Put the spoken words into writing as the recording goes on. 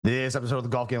This episode of the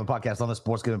Golf Gambling Podcast on the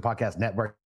Sports Gambling Podcast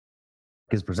Network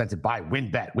is presented by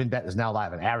WynnBET. WynnBET is now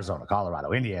live in Arizona,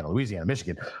 Colorado, Indiana, Louisiana,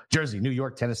 Michigan, Jersey, New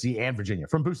York, Tennessee, and Virginia.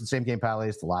 From boosted same-game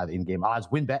parlays to live in-game odds,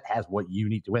 WynnBET has what you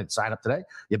need to win. Sign up today.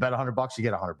 You bet $100, you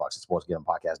get $100 at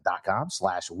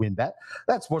sportsgamblingpodcast.com/WynnBET.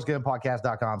 That's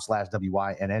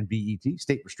sportsgamblingpodcast.com/WYNNBET.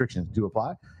 State restrictions do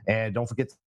apply. And don't forget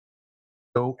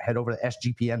to head over to the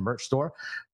SGPN merch store.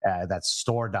 That's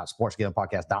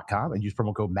store.sportsgamblingpodcast.com and use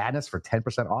promo code MADNESS for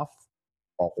 10% off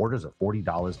all orders of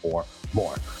 $40 or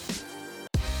more.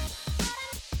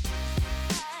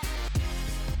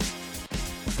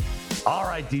 All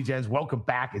right, DJs, welcome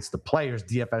back. It's the Players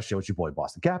DFS Show. It's your boy,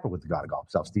 Boston Capper, with the God of Golf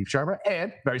himself, Steve Shermer,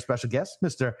 and very special guest,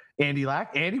 Mr. Andy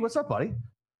Lack. Andy, what's up, buddy?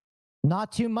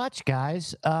 Not too much,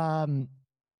 guys.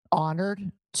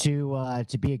 Honored to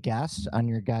be a guest on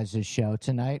your guys' show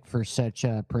tonight for such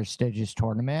a prestigious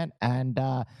tournament, and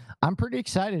I'm pretty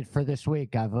excited for this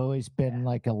week. I've always been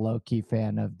like a low-key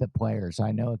fan of the Players.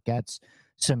 I know it gets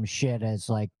some shit as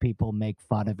like people make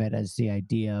fun of it as the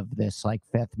idea of this like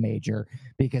fifth major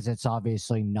because it's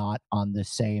obviously not on the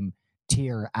same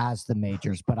tier as the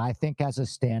majors, but I think as a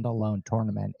standalone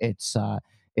tournament, it's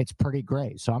pretty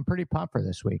great. So I'm pretty pumped for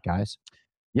this week, guys.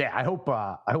 Yeah, I hope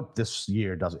this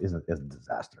year isn't a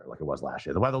disaster like it was last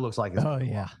year. The weather looks like it's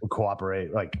will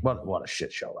cooperate. Like what a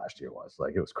shit show last year was.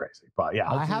 Like it was crazy. But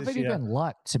yeah, I haven't even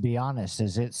looked, to be honest.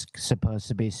 Is it supposed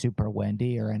to be super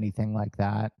windy or anything like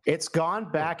that? It's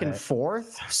gone back and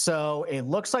forth. So it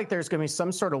looks like there's going to be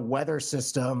some sort of weather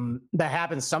system that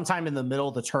happens sometime in the middle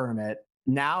of the tournament.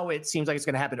 Now it seems like it's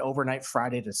going to happen overnight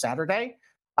Friday to Saturday.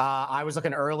 I was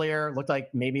looking earlier, looked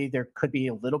like maybe there could be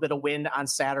a little bit of wind on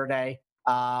Saturday.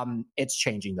 It's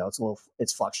changing though.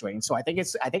 It's fluctuating. So I think a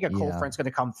cold front's going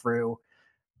to come through.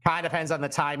 Kind of depends on the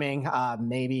timing.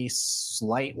 Maybe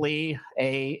slightly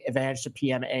a advantage to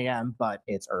PM AM, but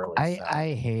it's early.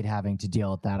 I hate having to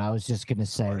deal with that. I was just going to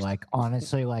say, like,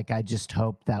 honestly, like I just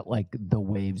hope that like the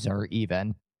waves are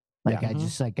even. Like I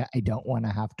just I don't want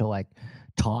to have to like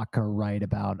talk or write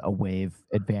about a wave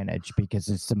advantage because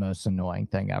it's the most annoying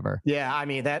thing ever. Yeah, I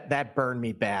mean that burned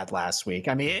me bad last week.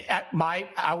 I mean, my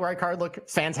outright card looked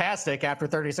fantastic after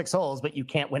 36 holes, but you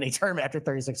can't win a tournament after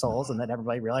 36 holes, and then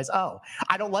everybody realized, oh,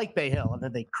 I don't like Bay Hill, and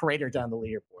then they cratered down the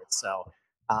leaderboard. So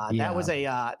that was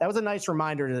a nice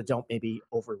reminder to don't maybe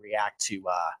overreact to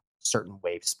certain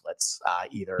wave splits,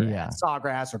 either at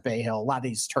Sawgrass or Bay Hill. A lot of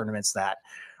these tournaments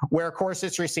where course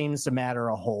history seems to matter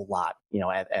a whole lot,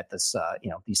 at this,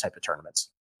 these type of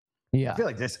tournaments. Yeah. I feel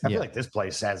like this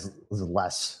place has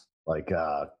less like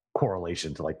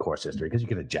correlation to like course history because you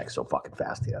can eject so fucking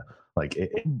fast here. Like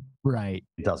it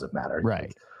doesn't matter.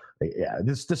 Right.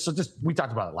 This we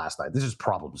talked about it last night. This is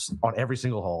problems on every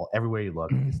single hole, everywhere you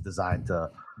look. It's designed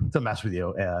to mess with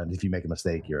you, and if you make a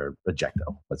mistake, you're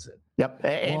ejecto. That's it. Yep.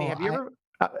 Andy, have you ever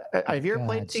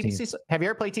played TBC? Steve. Have you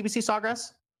ever played TBC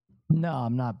Sawgrass? No,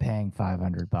 I'm not paying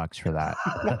 $500 for that.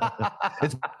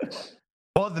 It's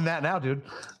more than that now, dude.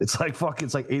 It's like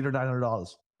 $800 or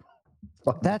 $900.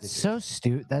 That's so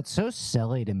stupid. That's so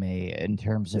silly to me in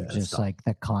terms of just like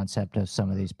the concept of some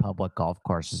of these public golf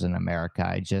courses in America.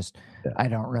 I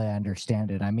don't really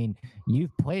understand it. I mean,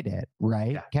 you've played it,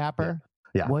 right, Capper?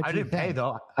 Yeah. I didn't pay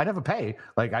though. I never pay.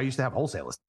 Like I used to have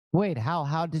wholesalers. Wait,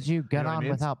 how did you get on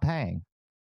without paying?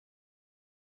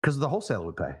 Because the wholesaler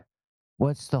would pay.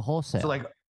 What's the wholesale? So like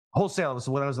wholesale was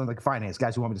when I was in like finance,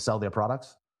 guys who want me to sell their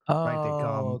products. Oh,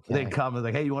 right? They come and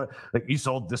like, hey, you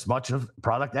sold this much of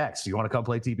product X. You want to come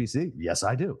play TPC? Yes,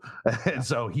 I do. And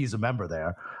so he's a member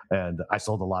there, and I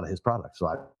sold a lot of his products. So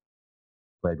I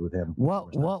played with him.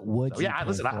 What would you? Yeah,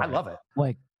 listen, I love it.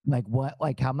 Like what?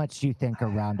 Like how much do you think a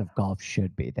round of golf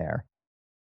should be there?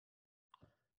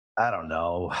 I don't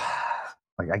know.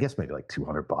 Like I guess maybe like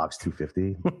 $200,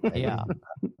 $250. Yeah.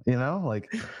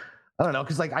 Like I don't know,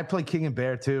 because like I play King and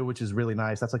Bear too, which is really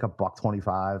nice. That's like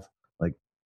 $125. Like,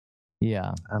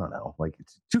 yeah, I don't know. Like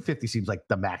 $250 seems like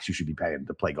the max you should be paying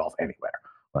to play golf anywhere.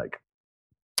 Like,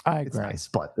 I agree. It's nice,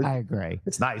 but I agree.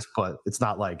 It's nice, but it's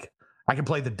not like I can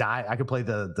play the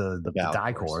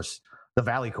die course, the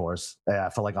Valley course,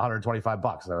 for like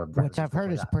 $125. Which I've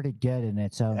heard is pretty good in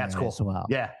its own way cool as well.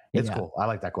 Yeah, it's cool. I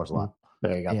like that course a lot.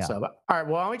 There you go. Yeah. So, all right.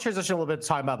 Well, why don't we transition a little bit to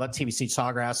talking about TBC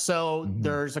Sawgrass? So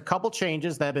there's a couple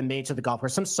changes that have been made to the golf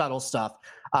course, some subtle stuff.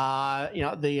 I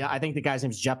think the guy's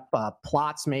name is Jeff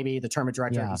Plotz, maybe the tournament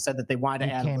director. He said that they wanted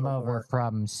to add. He came over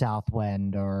from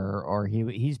Southwind, or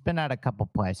he's been at a couple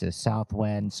places,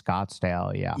 Southwind,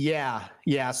 Scottsdale.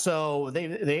 Yeah. So they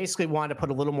basically wanted to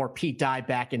put a little more peak dive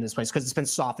back in this place because it's been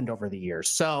softened over the years.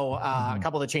 So a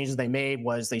couple of the changes they made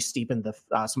was they steepened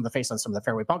some of the face on some of the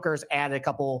fairway bunkers, added a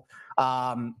couple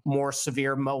more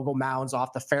severe mogul mounds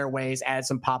off the fairways, add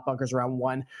some pop bunkers around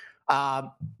one.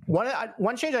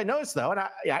 One change I noticed, though, and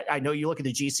I know you look at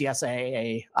the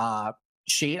GCSAA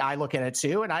sheet, I look at it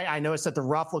too, and I noticed that the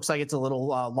rough looks like it's a little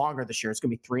longer this year. It's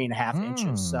going to be 3.5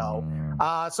 inches.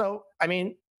 So I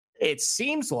mean, it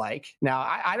seems like, now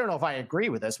I don't know if I agree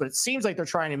with this, but it seems like they're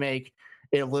trying to make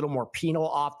it a little more penal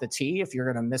off the tee if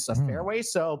you're going to miss a fairway.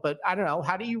 So, but I don't know.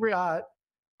 How do you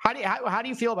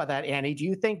feel about that, Annie? Do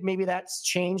you think maybe that's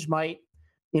change might,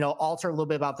 alter a little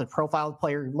bit about the profile of the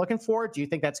player you're looking for? Do you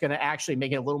think that's going to actually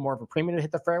make it a little more of a premium to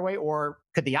hit the fairway, or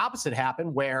could the opposite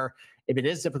happen where if it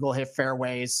is difficult to hit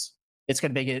fairways, it's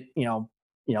going to make it,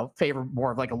 favor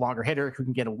more of like a longer hitter who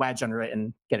can get a wedge under it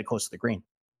and get it close to the green?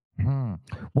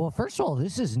 Well, first of all,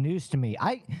 this is news to me.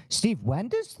 Steve, when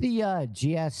does the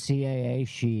GSCAA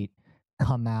sheet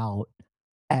come out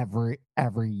every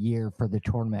year for the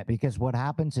tournament? Because what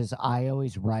happens is I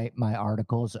always write my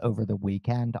articles over the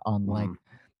weekend on like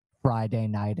Friday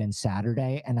night and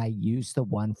Saturday, and I use the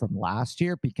one from last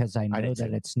year because I know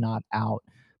that it's not out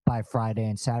by Friday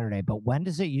and Saturday. But when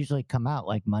does it usually come out?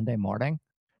 Like Monday morning?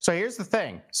 So here's the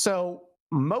thing. So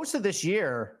most of this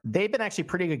year, they've been actually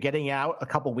pretty good getting out a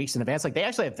couple weeks in advance. Like they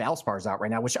actually have Valspars out right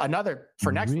now, which another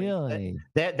for next week.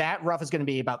 That rough is going to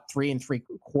be about 3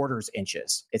 3/4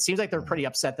 inches. It seems like they're pretty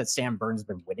upset that Sam Burns has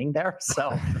been winning there.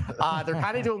 So they're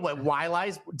kind of doing what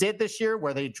Wiley's did this year,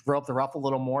 where they drove the rough a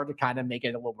little more to kind of make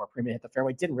it a little more premium hit the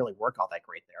fairway. Didn't really work all that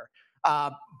great there.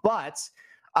 But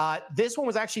this one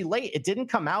was actually late. It didn't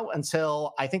come out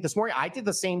until I think this morning. I did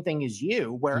the same thing as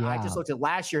you, where I just looked at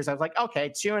last year's. I was like, okay,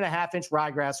 2.5 inch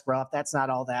ryegrass rough. That's not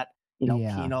all that,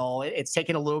 penal. It's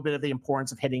taken a little bit of the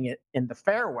importance of hitting it in the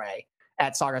fairway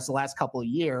at Sawgrass the last couple of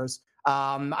years.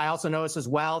 I also noticed as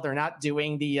well, they're not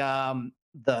doing the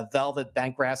velvet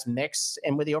bentgrass mix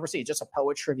and with the overseed, just a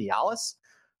Poa trivialis.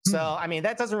 So, I mean,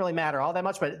 that doesn't really matter all that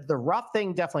much, but the rough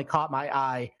thing definitely caught my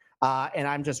eye. And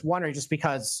I'm just wondering, just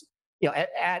because,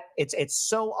 it's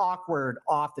so awkward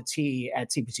off the tee at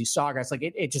TPC Sawgrass. Like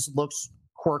it just looks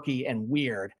quirky and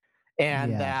weird.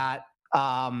 And that,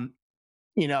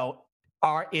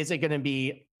 is it going to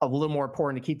be a little more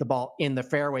important to keep the ball in the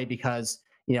fairway? Because,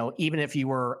 even if you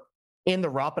were in the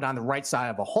rough and on the right side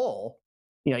of a hole,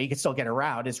 you can still get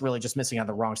around. It's really just missing on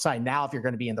the wrong side. Now, if you're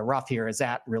going to be in the rough here, is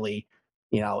that really,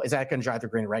 is that going to drive the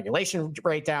green regulation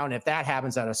rate down? If that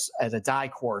happens at a die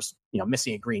course,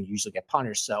 missing a green, you usually get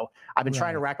punished. So I've been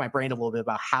trying to rack my brain a little bit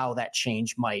about how that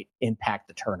change might impact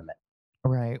the tournament.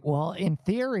 Right. Well, in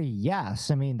theory, yes.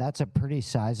 I mean, that's a pretty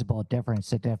sizable difference,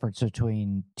 the difference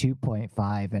between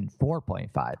 2.5 and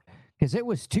 4.5, because it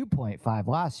was 2.5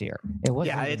 last year. It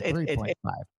wasn't 3.5.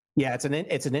 Yeah, it's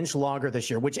an inch longer this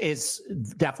year, which is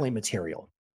definitely material.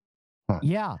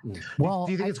 Yeah. Well,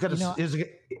 do you think it's going to is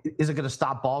it going to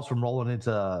stop balls from rolling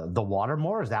into the water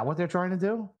more? Is that what they're trying to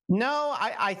do? No,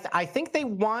 I think they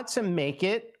want to make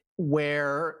it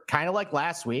where, kind of like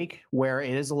last week, where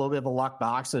it is a little bit of a luck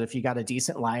box that if you got a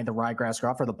decent line, the ryegrass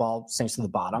rough or the ball sinks to the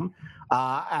bottom.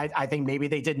 I think maybe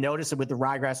they did notice it with the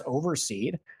ryegrass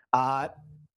overseed.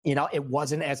 It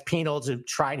wasn't as penal to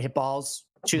try and hit balls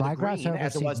to the green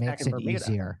as it was back in Bermuda.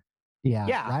 Easier. Yeah.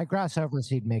 Ryegrass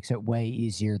overseed makes it way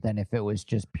easier than if it was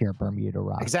just pure Bermuda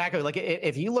rock. Exactly. Like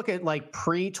if you look at like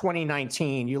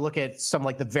pre-2019, you look at some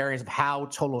like the variance of how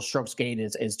total strokes gained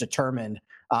is determined.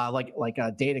 Like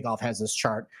Data Golf has this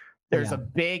chart. There's a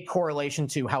big correlation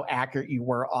to how accurate you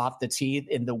were off the tee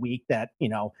in the week that,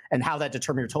 and how that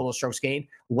determined your total strokes gained.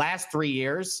 Last 3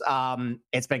 years,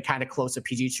 it's been kind of close to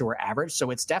PGA Tour average.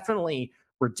 So it's definitely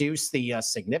reduced the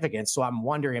significance. So I'm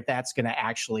wondering if that's going to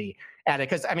actually add it.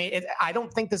 Because, I mean, I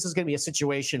don't think this is going to be a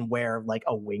situation where like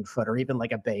a Winged Foot or even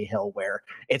like a Bay Hill where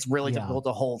it's really difficult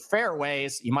to hold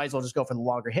fairways. You might as well just go for the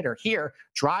longer hitter. Here,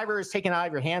 driver is taken out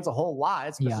of your hands a whole lot.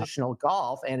 It's positional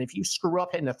golf. And if you screw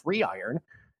up hitting a 3-iron,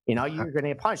 you're going to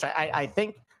get punched.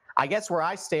 I guess where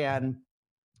I stand,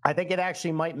 I think it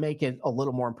actually might make it a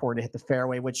little more important to hit the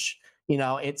fairway, which,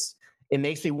 it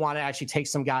makes me want to actually take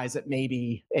some guys that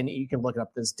maybe, and you can look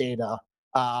up this data,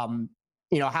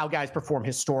 how guys perform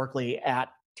historically at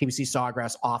TPC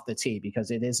Sawgrass off the tee,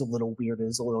 because it is a little weird. It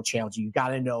is a little challenging. You got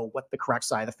to know what the correct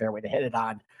side of the fairway to hit it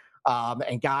on.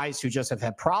 And guys who just have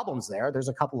had problems there's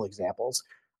a couple of examples.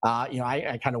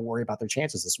 I kind of worry about their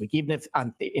chances this week, even if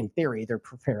in theory they're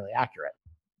fairly accurate.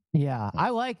 Yeah, I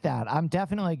like that. I'm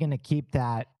definitely going to keep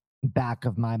that back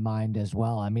of my mind as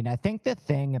well. I mean, I think the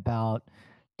thing about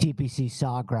TPC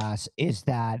Sawgrass is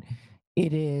that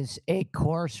it is a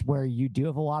course where you do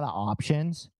have a lot of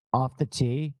options off the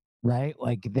tee, right?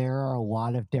 Like there are a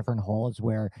lot of different holes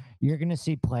where you're going to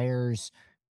see players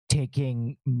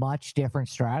taking much different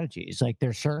strategies. Like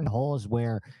there's certain holes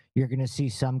where you're going to see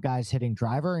some guys hitting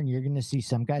driver and you're going to see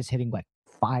some guys hitting like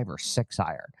 5 or 6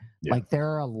 iron. Yeah. Like there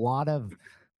are a lot of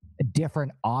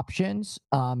different options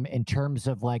in terms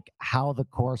of like how the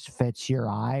course fits your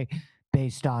eye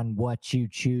based on what you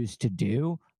choose to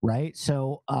do, right?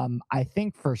 So I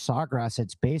think for Sawgrass,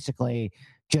 it's basically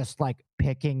just like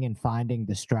picking and finding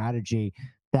the strategy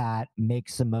that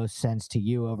makes the most sense to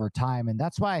you over time. And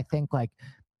that's why I think like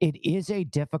it is a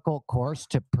difficult course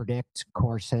to predict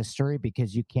course history,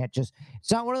 because you can't just,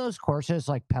 it's not one of those courses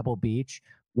like Pebble Beach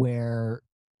where,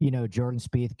 you know, Jordan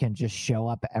Spieth can just show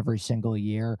up every single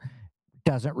year.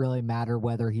 Doesn't really matter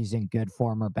whether he's in good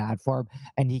form or bad form,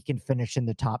 and he can finish in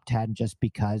the top 10 just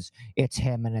because it's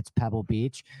him and it's Pebble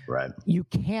Beach. Right. You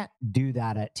can't do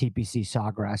that at TPC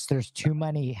Sawgrass. There's too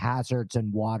many hazards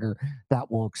and water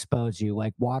that will expose you.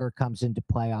 Like water comes into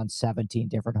play on 17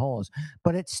 different holes,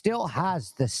 but it still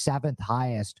has the 7th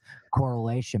highest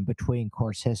correlation between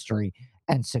course history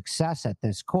and success at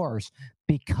this course,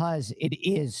 because it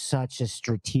is such a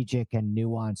strategic and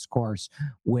nuanced course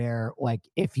where like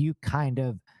if you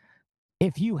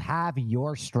have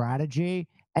your strategy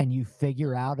and you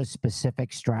figure out a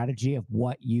specific strategy of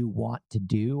what you want to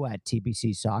do at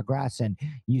TPC Sawgrass, and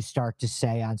you start to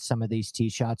say on some of these tee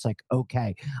shots, like,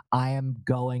 okay, I am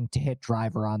going to hit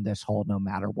driver on this hole no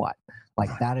matter what. Like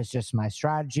that is just my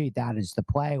strategy. That is the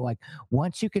play. Like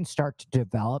once you can start to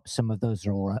develop some of those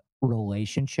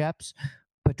relationships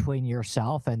between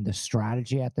yourself and the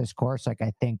strategy at this course, like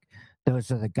I think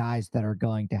those are the guys that are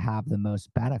going to have the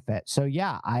most benefit. So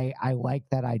yeah, I like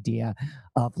that idea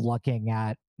of looking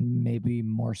at maybe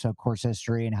more so course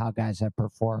history and how guys have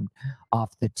performed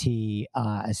off the tee,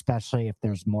 especially if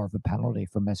there's more of a penalty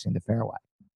for missing the fairway.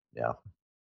 Yeah.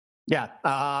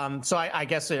 Yeah. So I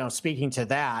guess, speaking to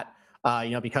that,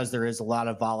 because there is a lot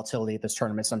of volatility at this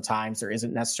tournament, sometimes there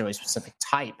isn't necessarily a specific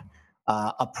type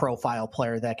a profile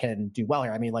player that can do well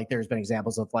here. I mean, like there's been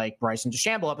examples of like Bryson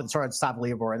DeChambeau up at the top of the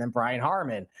leaderboard, and then Brian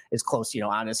Harman is close,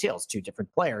 on his heels, 2 different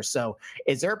players. So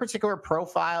is there a particular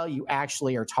profile you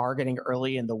actually are targeting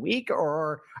early in the week,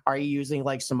 or are you using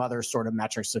like some other sort of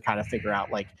metrics to kind of figure out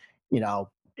like,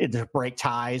 to break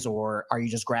ties, or are you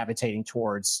just gravitating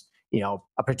towards,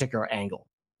 a particular angle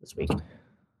this week?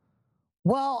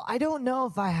 Well, I don't know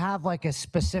if I have like a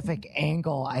specific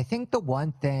angle. I think the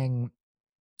one thing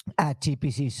at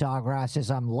TPC Sawgrass is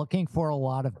I'm looking for a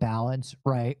lot of balance,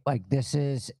 right? Like this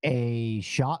is a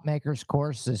shot maker's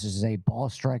course. This is a ball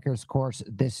striker's course.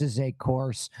 This is a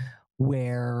course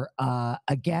where,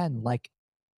 again, like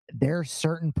there's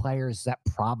certain players that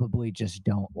probably just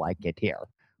don't like it here,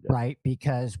 right?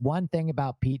 Because one thing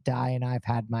about Pete Dye, and I've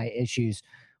had my issues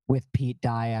with Pete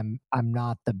Dye, I'm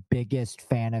not the biggest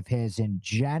fan of his in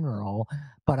general,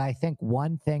 but I think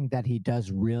one thing that he does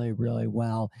really, really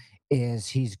well is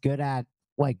he's good at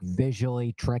like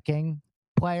visually tricking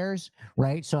players,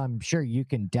 right? So I'm sure you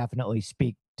can definitely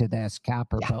speak to this,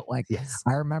 Capper, but like Yes.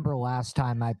 I remember last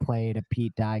time I played a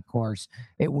Pete Dye course,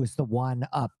 it was the one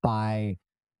up by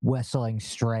Whistling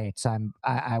Straits.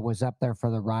 I was up there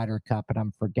for the Ryder Cup, and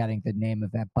I'm forgetting the name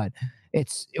of it, but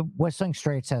Whistling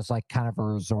Straits has like kind of a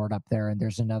resort up there, and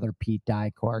there's another Pete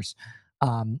Dye course.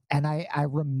 And I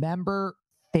remember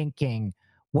thinking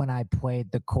when I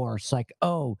played the course, like,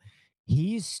 oh,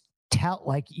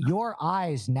 like your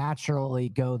eyes naturally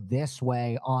go this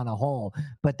way on a hole,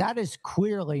 but that is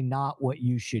clearly not what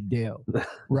you should do,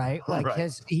 right? Like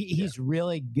Right. he's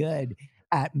really good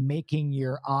at making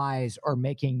your eyes or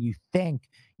making you think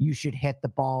you should hit the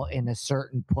ball in a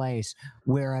certain place,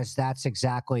 whereas that's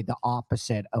exactly the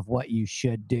opposite of what you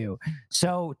should do.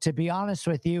 So to be honest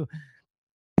with you,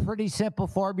 pretty simple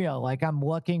formula. Like I'm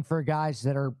looking for guys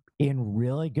that are in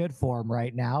really good form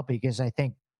right now, because I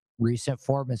think recent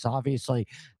form is obviously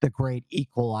the great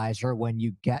equalizer when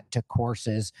you get to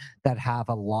courses that have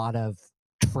a lot of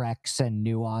tricks and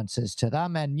nuances to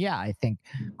them. And yeah, I think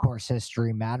course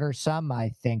history matters some. I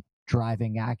think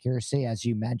driving accuracy, as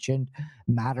you mentioned,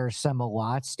 matters some a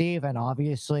lot, Steve. And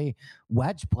obviously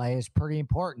wedge play is pretty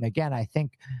important. Again, I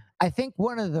think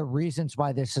one of the reasons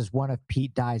why this is one of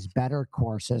Pete Dye's better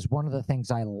courses, one of the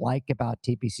things I like about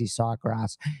TPC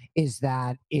Sawgrass is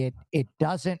that it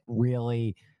doesn't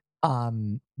really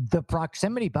the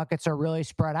proximity buckets are really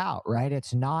spread out, right?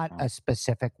 It's not a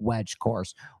specific wedge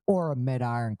course or a mid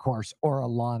iron course or a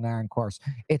long iron course.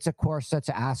 It's a course that's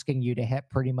asking you to hit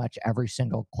pretty much every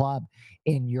single club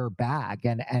in your bag.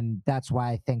 And that's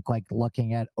why I think like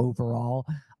looking at overall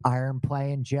iron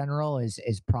play in general is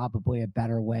probably a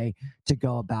better way to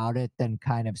go about it than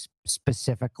kind of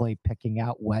specifically picking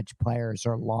out wedge players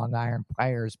or long iron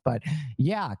players. But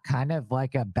yeah, kind of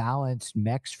like a balanced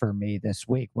mix for me this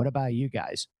week. What about you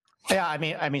guys? Yeah, I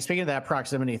mean, speaking of that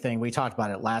proximity thing, we talked about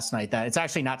it last night. That it's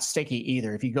actually not sticky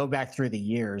either. If you go back through the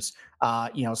years,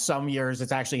 some years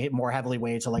it's actually more heavily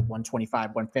weighted to like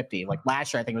 125, 150. Like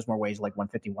last year, I think it was more weighted to like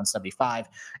 150, 175.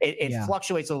 It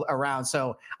fluctuates around.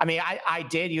 So, I mean, I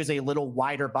did use a little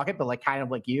wider bucket, but like kind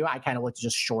of like you, I kind of looked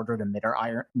just shorter to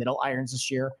middle irons this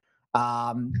year.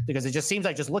 Because it just seems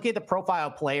like just looking at the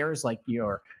profile players, like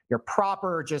your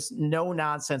proper, just no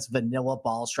nonsense vanilla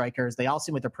ball strikers, they all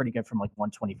seem like they're pretty good from like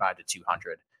 125 to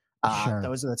 200. Sure.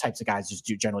 Those are the types of guys just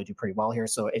generally do pretty well here.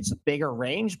 So it's a bigger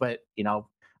range, but it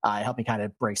helped me kind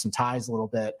of break some ties a little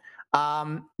bit.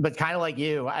 But kind of like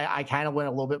you, I kind of went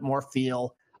a little bit more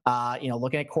feel,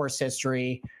 looking at course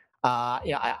history.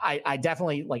 I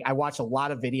definitely I watched a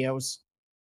lot of videos.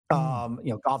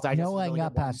 Golf Digest. Noah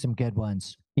Up has some good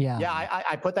ones. Yeah. Yeah.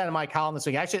 I put that in my column this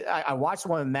week. Actually, I watched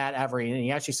one with Matt Every, and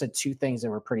he actually said two things that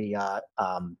were pretty,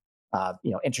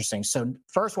 interesting. So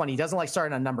first one, he doesn't like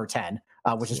starting on number 10,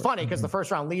 which is funny because the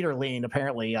first round leader lean,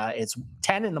 apparently it's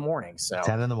 10 in the morning. So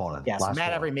 10 in the morning. Yeah. So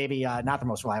Matt Every, maybe not the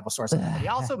most reliable source. But he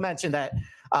also mentioned that,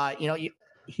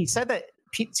 he said that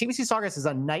TBC Sawgrass is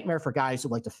a nightmare for guys who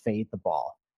like to fade the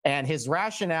ball. And his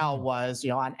rationale was,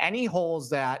 on any holes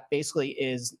that basically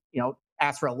is,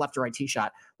 ask for a left or right tee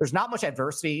shot, there's not much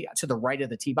adversity to the right of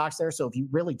the tee box there. So if you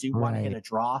really do want to hit a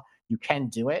draw, you can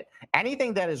do it.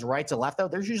 Anything that is right to left, though,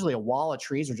 there's usually a wall of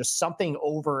trees or just something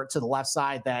over to the left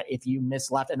side that if you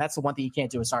miss left, and that's the one thing you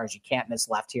can't do as far as you can't miss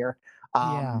left here.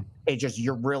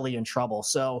 You're really in trouble.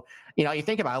 So, you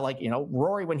think about it,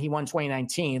 Rory, when he won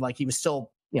 2019, he was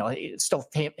still, still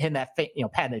hitting that,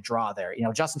 patented draw there.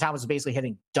 Justin Thomas was basically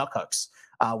hitting duck hooks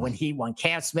when he won.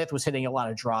 Cam Smith was hitting a lot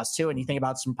of draws too. And you think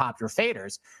about some popular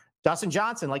faders. Dustin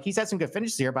Johnson, he's had some good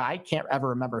finishes here, but I can't ever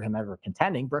remember him ever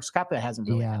contending. Brooks Koepka hasn't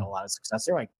really had a lot of success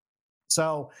there.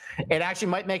 So it actually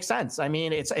might make sense. I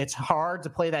mean, it's hard to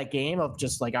play that game of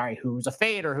just all right, who's a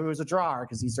fader, who's a drawer,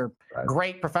 because these are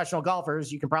great professional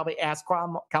golfers. You can probably ask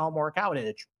Colin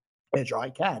Morikawa to draw.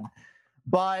 He can.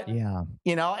 But,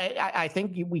 I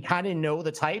think we kind of know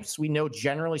the types. We know,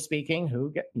 generally speaking,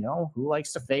 who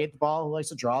likes to fade the ball, who likes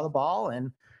to draw the ball.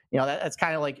 And, that's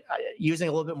kind of using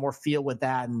a little bit more feel with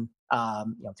that and,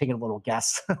 taking a little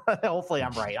guess. Hopefully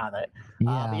I'm right on it.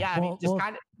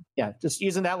 Just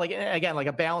using that, again,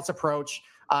 a balanced approach.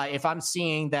 If I'm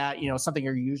seeing that, something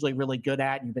you're usually really good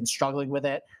at, and you've been struggling with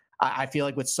it, I feel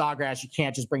like with Sawgrass, you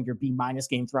can't just bring your B-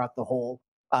 game throughout the whole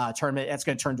tournament. That's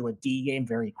going to turn to a D game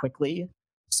very quickly.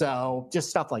 So just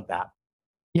stuff like that.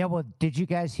 Yeah, well, did you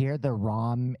guys hear the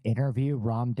Rahm interview?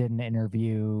 Rahm did an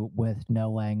interview with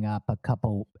Noah Up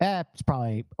it's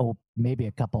probably maybe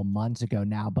a couple months ago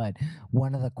now, but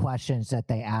one of the questions that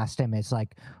they asked him is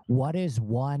what is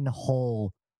one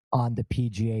hole on the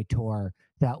PGA Tour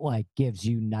that gives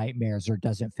you nightmares or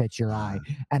doesn't fit your eye?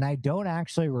 And I don't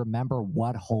actually remember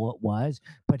what hole it was,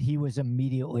 but he was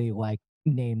immediately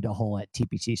named a hole at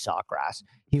TPC Sawgrass.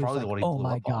 He was oh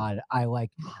my God,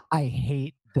 I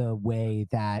hate the way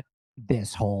that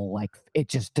this hole, it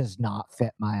just does not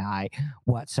fit my eye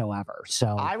whatsoever.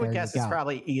 So I would guess it's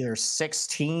probably either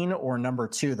 16 or number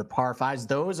 2, the par 5s.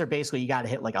 Those are basically, you got to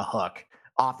hit a hook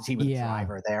off the tee with a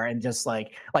driver there. And just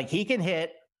he can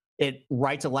hit it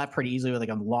right to left pretty easily with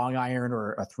a long iron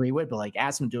or a 3-wood, but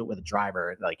ask him to do it with a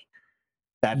driver.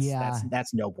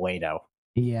 That's no bueno.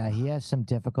 Yeah, he has some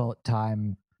difficult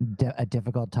time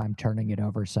turning it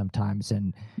over sometimes.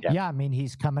 And I mean,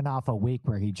 he's coming off a week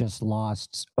where he just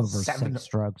lost over 6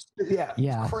 strokes.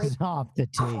 Yeah, off the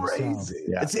tee. Crazy.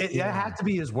 So, it had to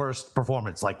be his worst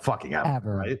performance, fucking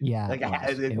ever. Right? Yeah,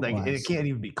 it can't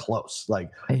even be close. It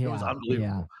was unbelievable.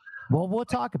 Yeah. Well, we'll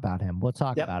talk about him.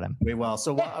 About him. We will.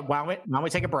 So why don't we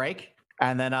take a break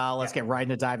and then let's get right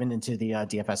into diving into the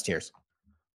DFS tiers.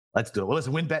 Let's do it. Well,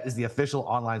 listen, WynnBET is the official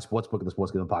online sportsbook of the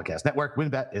Sports Gambling Podcast Network.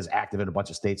 WynnBET is active in a bunch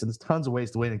of states, and there's tons of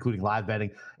ways to win, including live betting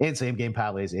and same-game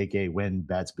parlays, aka win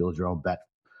bets, build your own bet.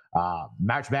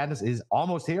 March Madness is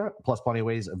almost here, plus plenty of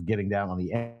ways of getting down on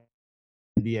the end.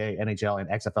 NBA, NHL, and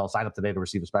XFL. Sign up today to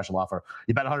receive a special offer.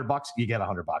 You bet $100, you get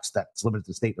 $100. That's limited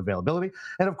to state availability.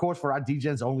 And of course, for our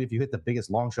DGens only, if you hit the biggest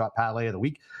long shot parlay of the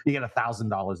week, you get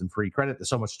 $1,000 in free credit. There's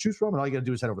so much to choose from. And all you got to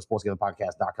do is head over to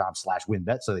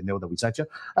sportsgamblingpodcast.com/winbet so they know that we sent you.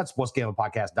 That's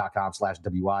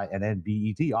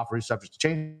sportsgamblingpodcast.com/WINNBET. Offer is subject to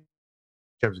change.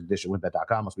 Terms and conditions,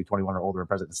 winbet.com. Must be 21 or older and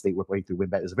present in the state where playing through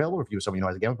WinBet is available. If you or somebody who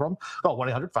has a gambling problem, call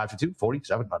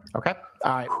 1-800-522-4700. Okay.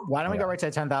 All right. Why don't we go right to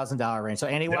the $10,000 range? So,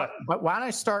 Andy, why don't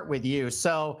I start with you?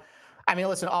 So, I mean,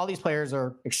 listen, all these players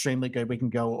are extremely good. We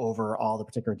can go over all the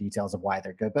particular details of why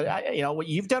they're good. But,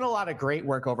 you've done a lot of great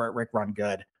work over at Rick Run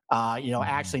Good.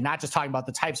 Actually not just talking about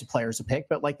the types of players to pick,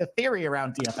 but like the theory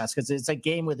around DFS, because it's a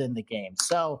game within the game.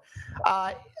 So,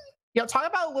 talk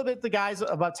about a little bit the guys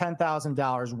above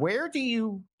 $10,000. Where do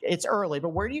you? It's early, but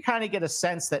where do you kind of get a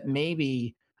sense that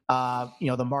maybe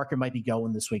the market might be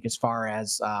going this week as far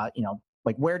as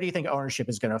like where do you think ownership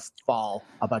is going to fall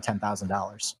about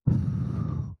 $10,000?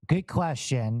 Good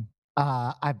question.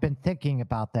 I've been thinking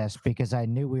about this because I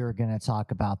knew we were going to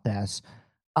talk about this.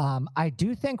 I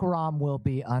do think Rom will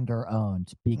be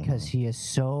under-owned because he is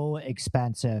so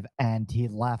expensive and he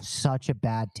left such a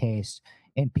bad taste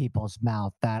in people's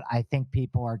mouth that I think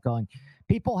people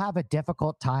have a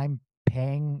difficult time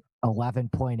paying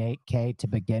 11.8K to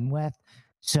begin with.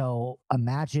 So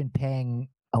imagine paying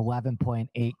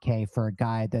 11.8K for a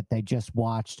guy that they just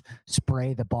watched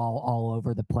spray the ball all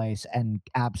over the place and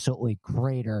absolutely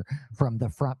crater from the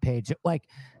front page. Like,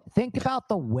 think about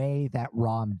the way that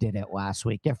Rom did it last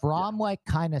week. If Rom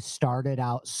kind of started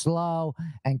out slow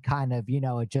and kind of,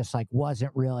 it just like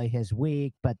wasn't really his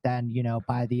week, but then,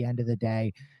 by the end of the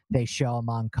day, they show him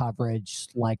on coverage,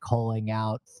 like holing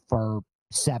out for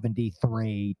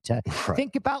 73 to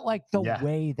think about like the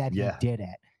way that he did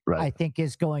it. Right. I think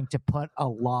is going to put a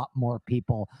lot more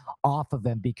people off of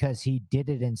him because he did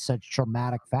it in such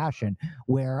traumatic fashion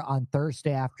where on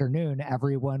Thursday afternoon,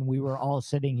 we were all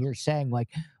sitting here saying like,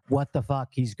 what the fuck,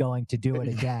 he's going to do it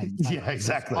again. Like, yeah,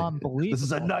 exactly. Unbelievable. This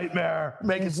is a nightmare.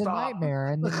 Make it stop. A nightmare.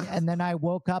 And then I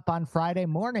woke up on Friday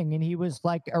morning and he was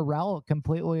like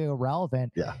completely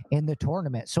irrelevant in the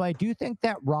tournament. So I do think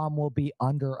that Rom will be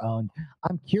under-owned.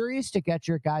 I'm curious to get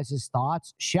your guys'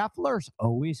 thoughts. Scheffler's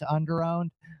always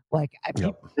under-owned. Like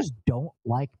people just don't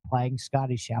like playing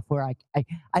Scotty Scheffler.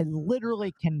 I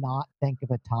literally cannot think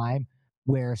of a time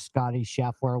where Scotty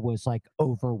Scheffler was like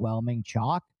overwhelming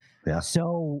chalk. Yeah.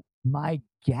 So my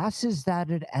guess is that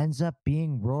it ends up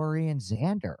being Rory and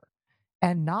Xander,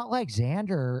 and not like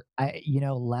Xander,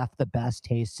 left the best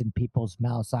taste in people's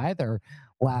mouths either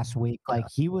last week. Like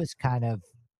he was kind of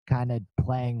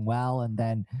playing well and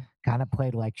then kind of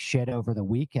played like shit over the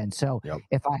weekend. So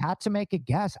if I had to make a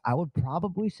guess, I would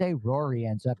probably say Rory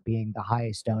ends up being the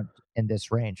highest owned in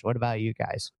this range. What about you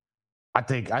guys? I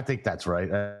think that's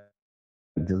right.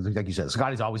 Like you said,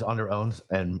 Scotty's always under-owned,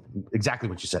 and exactly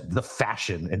what you said. The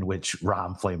fashion in which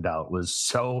Rom flamed out was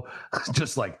so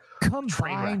just like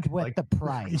combined with like, the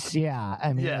price. Yeah,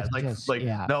 I mean,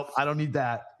 nope, I don't need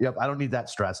that. Yep, I don't need that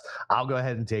stress. I'll go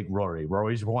ahead and take Rory.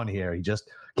 Rory's won here. He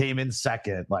just came in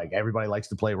second. Like everybody likes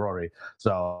to play Rory.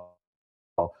 So,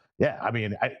 I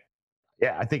mean,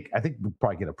 I think we'll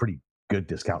probably get a pretty good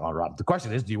discount on Rom. The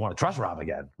question is, do you want to trust Rom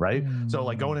again? Right. So,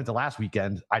 like going into last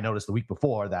weekend, I noticed the week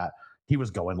before that he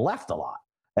was going left a lot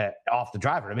off the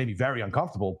driver. It made me very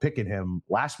uncomfortable picking him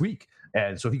last week.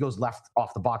 And so if he goes left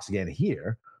off the box again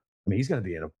here, I mean, he's going to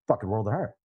be in a fucking world of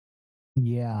hurt.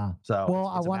 Yeah. So, well,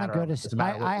 I want to go to.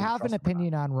 I have an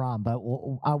opinion on Rom, but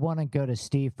I want to go to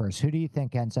Steve first. Who do you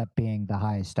think ends up being the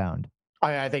highest owned?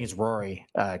 I think it's Rory,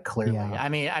 clearly. Yeah. I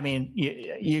mean,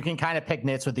 you can kind of pick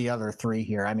nits with the other three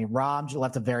here. I mean, Rom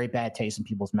left a very bad taste in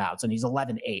people's mouths, and he's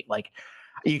 11.8. Like,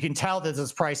 you can tell that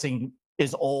this pricing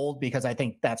is old because I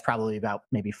think that's probably about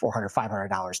maybe $400,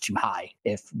 $500 too high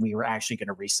if we were actually going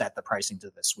to reset the pricing to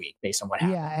this week based on what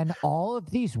happened. Yeah, and all of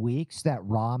these weeks that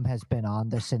Rom has been on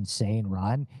this insane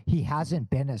run, he hasn't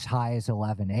been as high as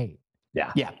 11.8.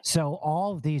 Yeah. So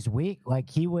all of these weeks, like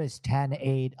he was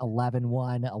 10.8,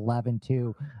 11.1,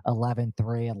 11.2, 11.3,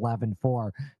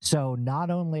 11.4. So not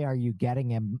only are you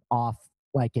getting him off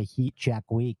like a heat check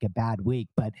week, a bad week,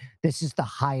 but this is the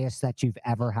highest that you've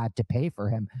ever had to pay for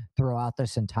him throughout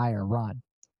this entire run.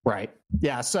 Right.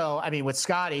 Yeah. So, I mean, with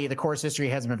Scotty, the course history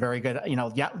hasn't been very good.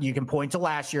 You can point to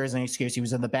last year as an excuse. He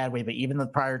was in the bad way, but even the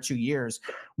prior 2 years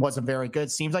wasn't very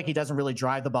good. Seems like he doesn't really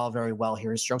drive the ball very well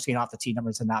here. His strokes gained off the tee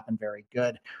numbers have not been very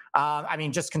good. I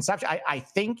mean, just conception. I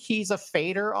think he's a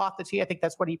fader off the tee. I think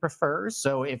that's what he prefers.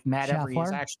 So if Matt Every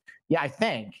is actually, I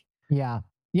think. Yeah.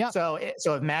 Yeah. So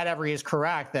if Matt Every is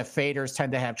correct that faders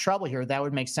tend to have trouble here, that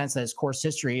would make sense that his course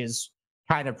history is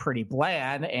kind of pretty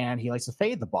bland, and he likes to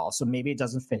fade the ball. So maybe it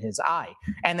doesn't fit his eye.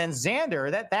 And then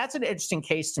Xander, that's an interesting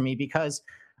case to me because,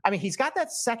 I mean, he's got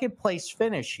that second place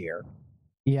finish here.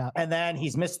 Yeah. And then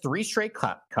he's missed 3 straight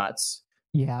cuts.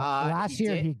 Yeah. Last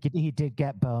year he did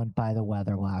get boned by the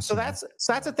weather last year.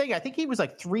 So that's the thing. I think he was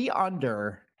like 3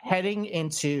 under heading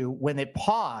into when it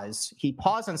paused. He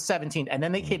paused on 17, and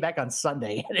then they came back on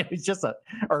Sunday, and it was just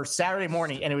or Saturday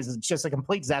morning, and it was just a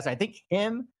complete disaster. I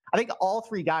think all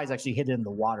 3 guys actually hit it in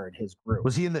the water in his group.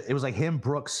 Was he in it was like him,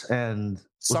 Brooks, and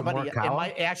somebody. It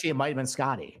might have been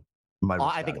Scotty.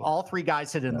 I think all 3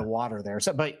 guys hit in the water there.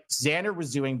 So, but Xander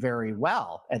was doing very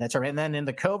well at that time. And then in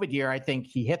the COVID year, I think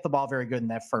he hit the ball very good in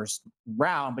that first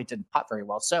round, but didn't putt very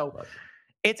well. So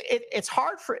it's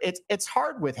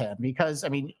hard with him because, I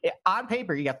mean, on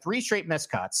paper, you got 3 straight missed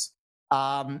cuts.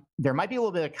 There might be a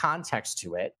little bit of context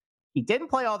to it. He didn't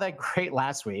play all that great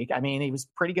last week. I mean, he was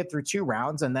pretty good through 2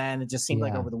 rounds, and then it just seemed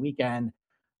like over the weekend,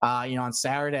 on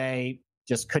Saturday,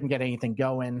 just couldn't get anything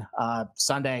going.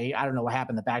 Sunday, I don't know what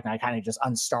happened the back nine. I kind of just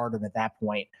unstarred him at that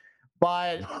point.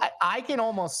 But I can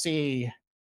almost see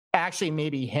actually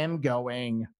maybe him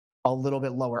going a little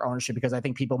bit lower ownership because I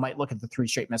think people might look at the 3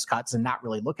 straight missed cuts and not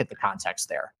really look at the context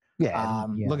there. Yeah,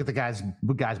 look at the guys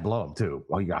below him too.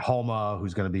 Well, you got Homa,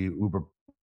 who's going to be uber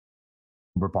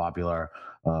popular.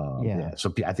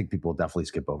 So I think people will definitely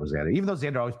skip over Xander, even though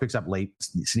Xander always picks up late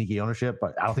sneaky ownership.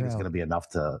 But I don't think it's going to be enough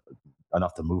to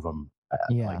move him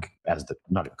like as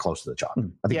not even close to the chalk.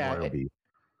 I think it'll be.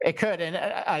 It could, and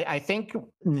I think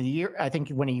in the year, I think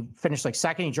when he finished like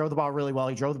second, he drove the ball really well.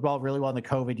 He drove the ball really well in the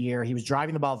COVID year. He was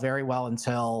driving the ball very well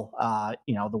until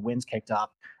the winds kicked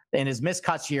up. In his missed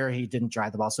cuts year, he didn't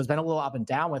drive the ball, so it's been a little up and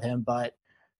down with him. But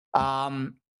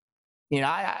I'm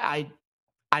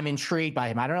intrigued by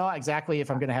him. I don't know exactly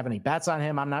if I'm going to have any bets on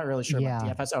him. I'm not really sure about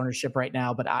DFS ownership right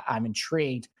now, but I'm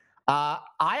intrigued. I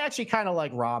actually kind of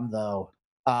like Rahm though.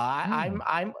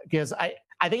 I'm because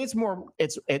I think it's more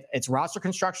it's roster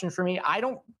construction for me.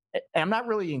 I'm not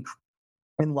really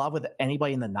in love with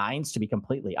anybody in the 9s, to be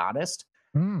completely honest.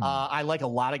 I like a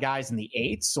lot of guys in the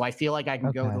 8s, so I feel like I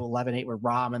can go to 11-8 with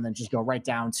Rahm and then just go right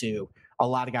down to a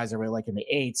lot of guys I really like in the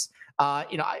 8s.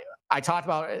 I talked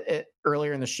about it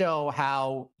earlier in the show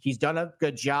how he's done a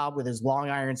good job with his long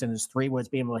irons and his 3-woods,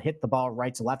 being able to hit the ball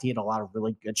right to left. He hit a lot of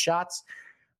really good shots.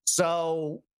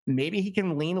 So maybe he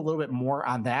can lean a little bit more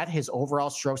on that. His overall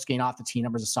strokes gain off the tee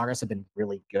numbers of Sawgrass have been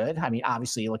really good. I mean,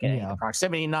 obviously, you look at the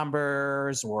proximity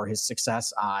numbers or his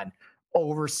success on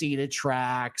overseeded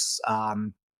tracks.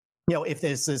 If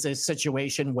this is a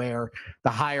situation where the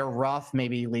higher rough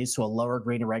maybe leads to a lower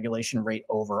green regulation rate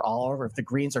overall, or if the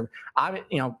greens are,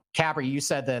 Capper, you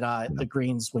said that the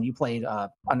greens when you played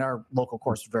on our local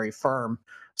course were very firm.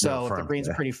 So if the greens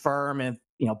are pretty firm and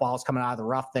balls coming out of the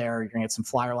rough there, you're gonna get some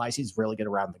flyer lies. He's really good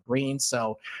around the green.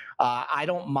 So I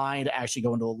don't mind actually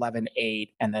going to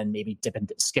 11-8 and then maybe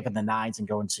skipping the 9s and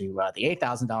going to the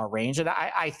 $8,000 range. And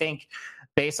I think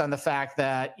based on the fact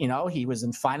that, he was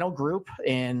in final group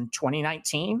in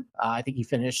 2019. I think he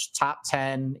finished top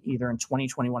 10 either in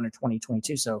 2021 or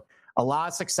 2022. So a lot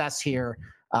of success here.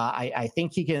 I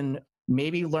think he can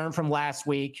maybe learn from last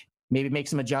week, maybe make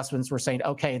some adjustments. We're saying,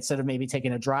 okay, instead of maybe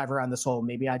taking a driver on this hole,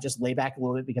 maybe I just lay back a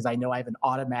little bit because I know I have an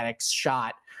automatic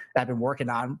shot that I've been working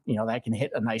on, that can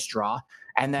hit a nice draw.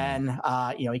 And then,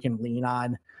 he can lean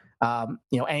on,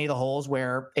 any of the holes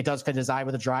where it does fit his eye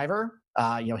with a driver,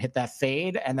 hit that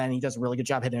fade. And then he does a really good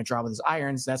job hitting a draw with his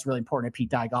irons. That's really important at Pete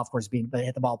Dye golf course, being able to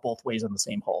hit the ball both ways on the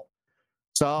same hole.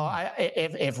 So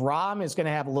if Rahm is going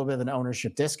to have a little bit of an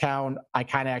ownership discount, I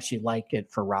kind of actually like it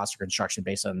for roster construction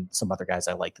based on some other guys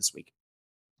I like this week.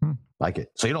 Like it.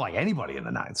 So you don't like anybody in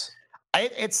the 9s?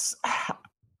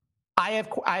 I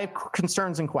have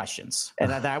concerns and questions,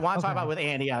 and that I want to talk about with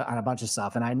Andy on a bunch of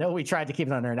stuff. And I know we tried to keep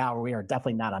it under an hour. We are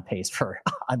definitely not on pace for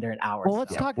under an hour. Well,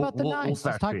 let's talk about the 9s.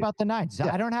 Let's talk about the 9s.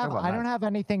 Yeah, I don't have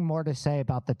anything more to say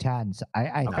about the 10s.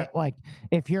 I think, like,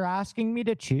 if you're asking me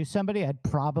to choose somebody, I'd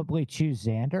probably choose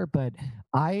Xander, but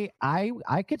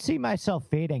I could see myself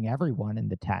fading everyone in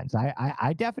the 10s.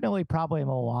 I definitely probably am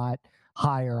a lot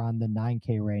higher on the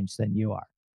 9K range than you are.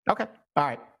 Okay. All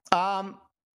right.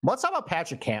 Let's talk about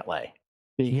Patrick Cantlay,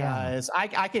 because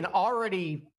I can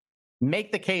already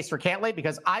make the case for Cantlay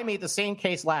because I made the same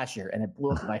case last year and it blew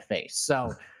up in my face.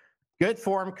 So good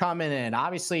form coming in.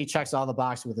 Obviously, he checks all the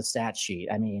boxes with the stat sheet.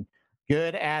 I mean,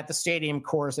 good at the stadium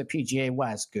course at PGA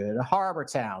West, good at Harbor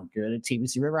Town, good at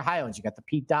TBC River Highlands. You got the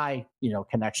Pete Dye,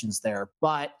 connections there.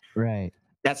 But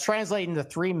that's translating to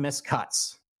 3 missed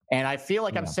cuts. And I feel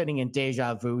like I'm sitting in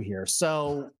deja vu here.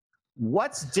 So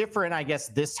what's different, I guess,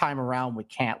 this time around with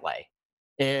Cantlay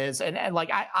is, and like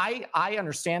I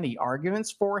understand the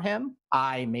arguments for him.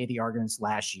 I made the arguments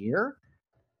last year.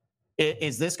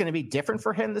 Is this going to be different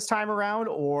for him this time around,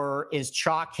 or is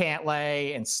chalk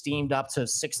Cantlay and steamed up to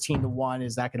 16-1?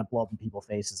 Is that going to blow up in people's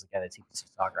faces again at TPC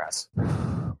Sawgrass?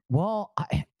 Well,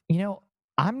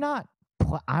 I'm not.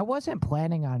 I wasn't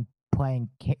planning on playing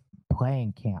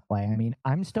Cantlay. I mean,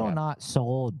 I'm still not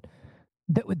sold.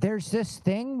 There's this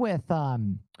thing with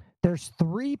there's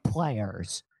 3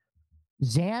 players,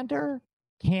 Xander,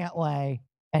 Cantlay,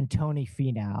 and Tony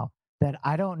Finau, that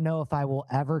I don't know if I will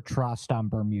ever trust on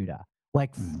Bermuda,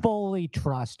 like fully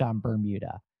trust on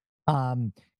Bermuda.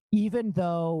 Even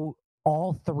though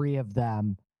all 3 of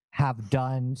them have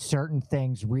done certain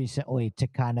things recently to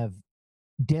kind of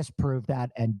disprove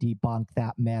that and debunk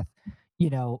that myth.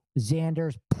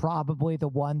 Xander's probably the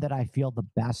one that I feel the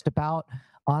best about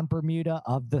on Bermuda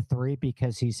of the 3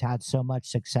 because he's had so much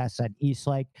success at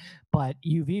Eastlake. But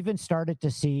you've even started to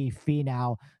see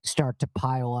Finau start to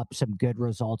pile up some good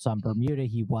results on Bermuda.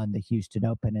 He won the Houston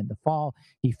Open in the fall.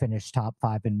 He finished top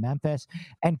 5 in Memphis.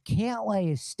 And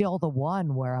Cantlay is still the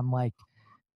one where I'm like,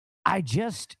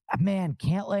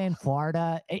 Cantlay in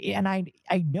Florida, and I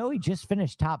know he just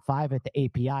finished top 5 at the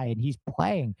API, and he's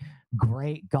playing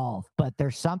great golf, but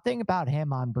there's something about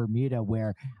him on Bermuda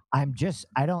where I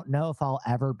don't know if I'll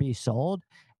ever be sold,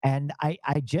 and I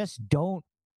just don't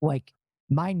like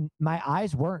my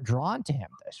eyes weren't drawn to him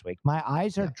this week. My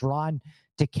eyes are drawn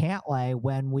to Cantlay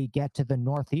when we get to the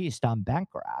Northeast on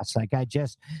bentgrass. Like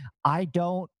I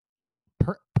don't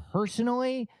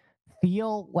personally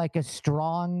feel like a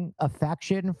strong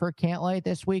affection for Cantlay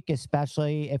this week,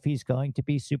 especially if he's going to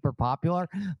be super popular.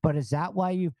 But is that why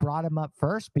you've brought him up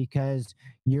first? Because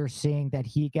you're seeing that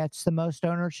he gets the most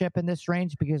ownership in this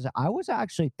range? Because I was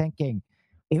actually thinking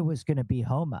it was going to be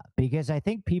Homa, because I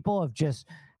think people have just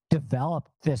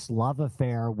developed this love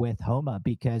affair with Homa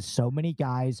because so many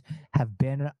guys have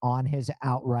been on his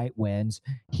outright wins.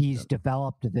 He's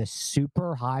developed this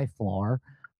super high floor.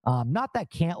 Not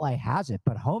that Cantlay has it,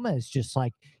 but Homa is just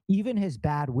like, even his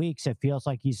bad weeks, it feels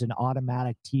like he's an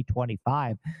automatic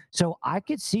T25. So I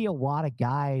could see a lot of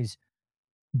guys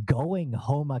going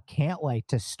Homa Cantlay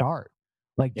to start,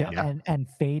 and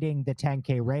fading the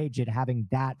 10K rage and having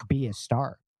that be a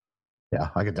start. Yeah,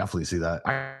 I could definitely see that.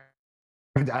 I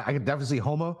could definitely see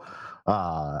Homa,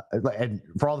 and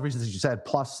for all the reasons that you said.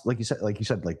 Plus, like you said,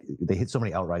 like they hit so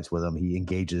many outrights with him. He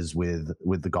engages with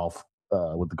the golf.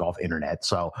 With the golf internet.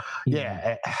 So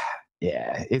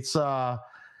it's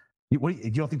you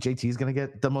don't think JT is going to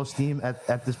get the most steam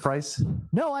at this price?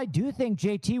 No, I do think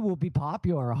JT will be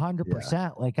popular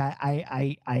 100%. Like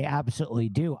I absolutely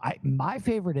do. My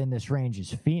favorite in this range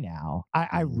is Finau.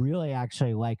 I really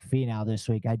actually like Finau this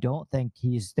week. I don't think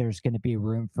there's going to be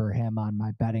room for him on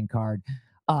my betting card.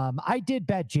 I did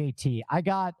bet JT. I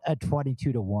got a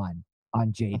 22-1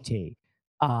 on JT.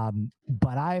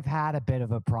 But I've had a bit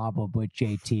of a problem with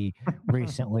JT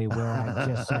recently where I'm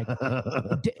just like,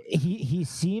 he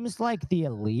seems like the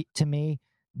elite to me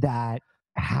that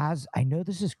has, I know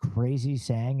this is crazy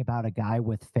saying about a guy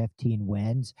with 15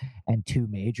 wins and 2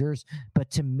 majors,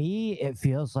 but to me, it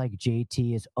feels like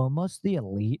JT is almost the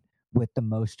elite with the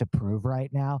most to prove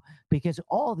right now, because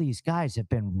all these guys have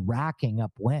been racking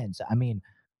up wins. I mean,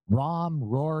 Rahm,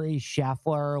 Rory,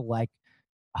 Scheffler, like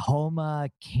Homa,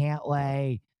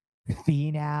 Cantlay,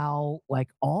 Finau, like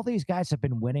all these guys have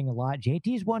been winning a lot.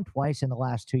 JT's won twice in the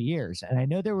last 2 years, and I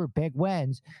know there were big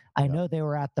wins. I know they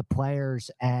were at the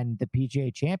Players and the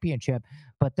PGA Championship,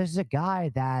 but this is a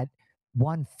guy that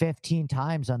won 15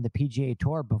 times on the PGA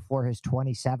Tour before his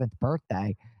 27th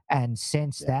birthday, and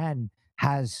since then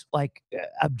has, like,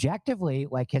 objectively,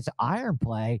 like, his iron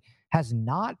play has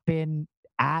not been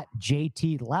at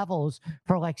JT levels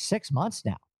for like 6 months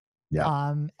now.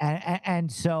 Yeah.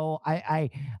 And so I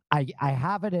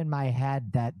have it in my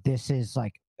head that this is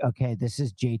like, okay, this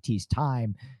is JT's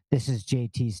time. This is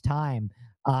JT's time.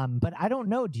 But I don't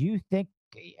know. Do you think,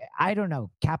 I don't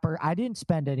know, Capper, I didn't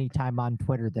spend any time on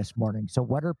Twitter this morning. So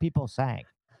what are people saying?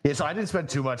 Yeah, so I didn't spend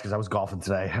too much because I was golfing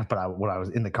today, but when I was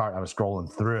in the car, I was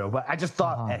scrolling through. But I just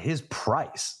thought at his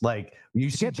price, like, you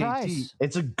see JT, price.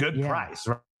 It's a good price,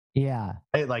 right? Yeah.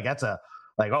 Like, that's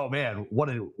like, oh man, what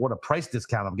a price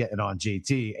discount I'm getting on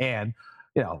JT. And,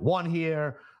 one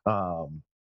here,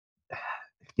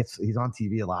 he's on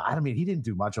TV a lot. I mean, he didn't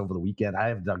do much over the weekend. I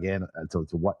have dug in to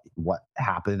what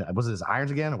happened. Was it his irons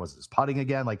again, or was it his putting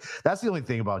again? Like, that's the only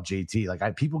thing about JT.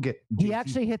 Like, people get JT he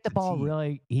actually hit the ball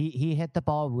really. He hit the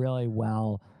ball really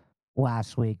well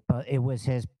last week, but it was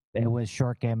his it was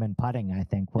short game and putting, I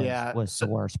think, was the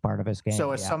worst part of his game.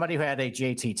 So as somebody who had a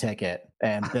JT ticket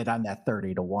and bid on that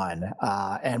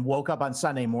 30-1 and woke up on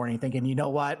Sunday morning thinking, you know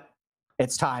what?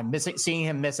 It's time. Seeing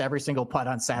him miss every single putt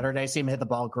on Saturday, see him hit the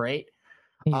ball great.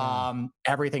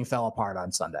 Everything fell apart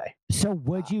on Sunday. So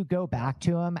would you go back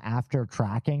to him after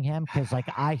tracking him? Because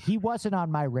he wasn't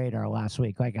on my radar last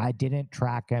week. Like I didn't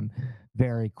track him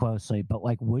very closely, but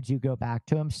like, would you go back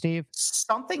to him, Steve?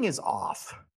 Something is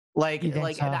off. And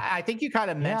I think you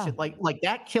kind of mentioned like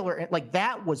that killer, like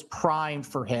that was primed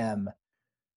for him.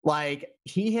 Like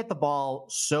he hit the ball,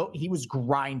 so he was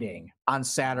grinding on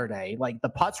Saturday. Like the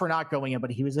putts were not going in,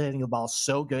 but he was hitting the ball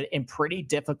so good in pretty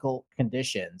difficult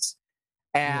conditions.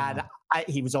 And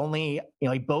he was only, he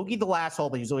bogeyed the last hole,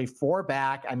 but he was only 4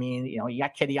 back. I mean, he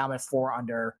got Kitayama at 4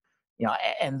 under,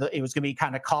 and it was going to be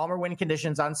kind of calmer wind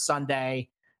conditions on Sunday.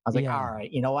 I was like, all right,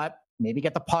 you know what? Maybe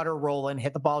get the putter rolling,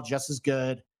 hit the ball just as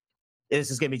good. This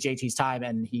is going to be JT's time.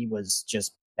 And he was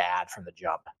just bad from the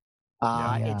jump.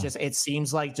 It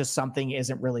seems like just something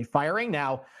isn't really firing.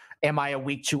 Now, am I a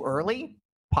week too early?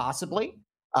 Possibly.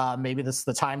 Maybe this is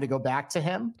the time to go back to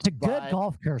him. It's a good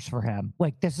golf course for him.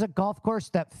 Like this is a golf course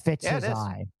that fits his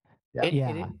eye.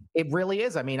 It really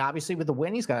is. I mean, obviously with the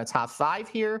win, he's got a top 5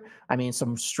 here. I mean,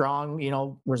 some strong,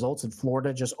 results in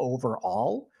Florida just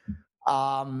overall.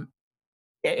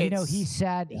 He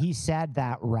said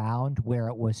that round where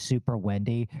it was super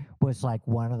windy was like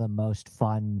one of the most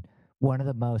fun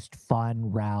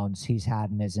rounds he's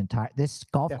had in his entire. This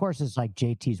golf course is like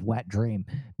JT's wet dream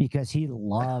because he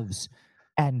loves.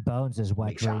 And Bones is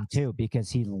wet dream too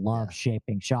because he loves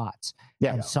shaping shots.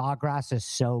 Yeah. And Sawgrass is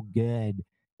so good.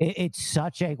 It's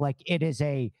such a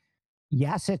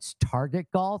yes, it's target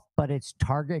golf, but it's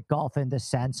target golf in the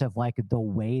sense of like the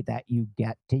way that you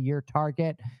get to your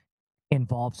target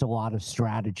involves a lot of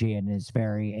strategy and is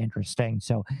very interesting.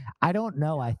 So I don't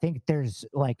know. I think there's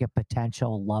like a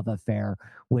potential love affair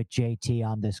with JT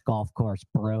on this golf course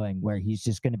brewing where he's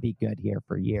just going to be good here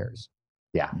for years.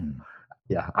 Yeah.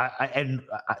 Yeah,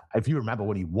 if you remember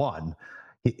when he won,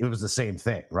 it was the same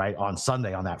thing, right? On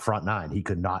Sunday on that front 9, he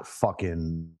could not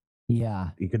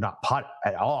he could not putt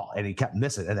at all, and he kept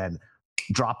missing, and then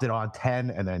dropped it on 10,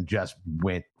 and then just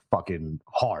went fucking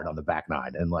hard on the back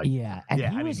 9, and he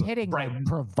was hitting like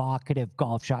provocative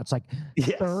golf shots, like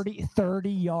 30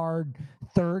 yard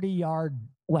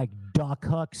like duck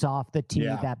hooks off the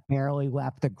tee that barely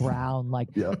left the ground, like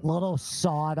little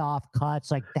sawed off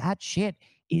cuts, like that shit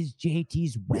is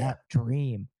JT's wet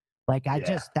dream. Like I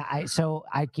couldn't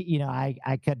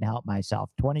help myself.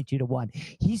 22-1.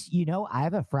 He's, I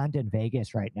have a friend in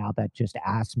Vegas right now that just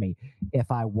asked me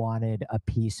if I wanted a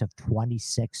piece of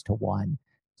 26-1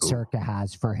 Circa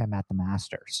has for him at the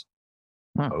Masters.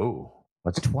 Oh,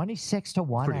 that's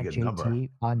 26-1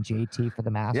 on JT for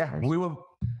the Masters. Yeah,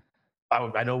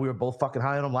 I know we were both fucking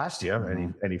high on him last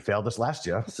year, and he failed us last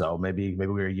year. So maybe we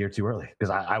were a year too early because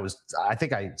I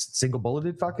think I single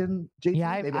bulleted fucking JT. Yeah,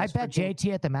 I bet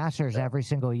JT at the Masters every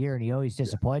single year, and he always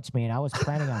disappoints me. And I was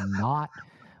planning on not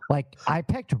I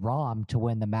picked Rahm to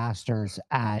win the Masters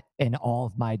in all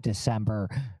of my December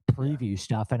preview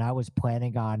stuff, and I was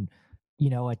planning on,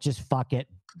 just fuck it.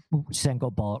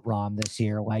 Single bullet Rahm this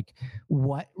year. Like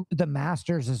what the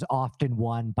Masters is often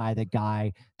won by the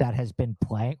guy that has been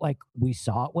playing. Like we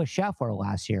saw it with Scheffler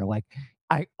last year. Like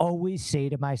I always say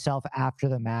to myself after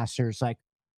the Masters, like,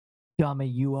 dummy,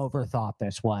 you overthought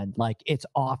this one. Like it's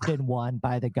often won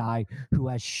by the guy who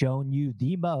has shown you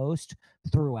the most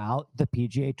throughout the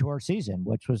PGA Tour season,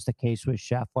 which was the case with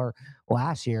Scheffler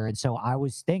last year. And so I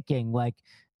was thinking like,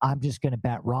 I'm just going to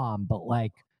bet Rahm, but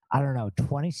like, I don't know,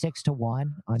 26-1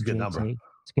 on it's a good JT. number.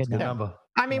 It's a good number.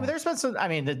 I mean, there's been some. I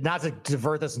mean, not to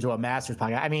divert this into a Masters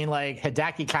podcast. I mean, like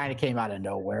Hideki kind of came out of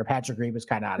nowhere. Patrick Reed was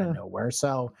kind of out of nowhere.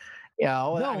 So,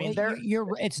 I mean,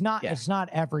 it's not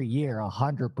every year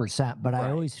 100%, but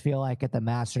I always feel like at the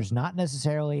Masters, not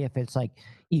necessarily if it's like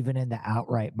even in the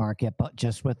outright market, but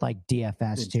just with like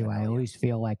DFS too. I always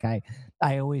feel like I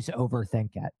always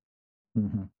overthink it.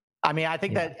 Mm-hmm. I mean, I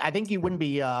think you wouldn't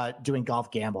be doing golf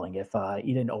gambling if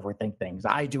you didn't overthink things.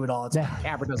 I do it all the time.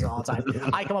 Cameron does it all the time.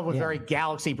 I come up with very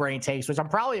galaxy brain takes, which I'm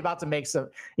probably about to make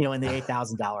some, in the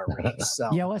 $8,000 range.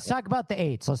 So let's talk about the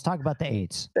eights.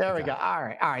 There we go. All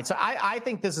right. So I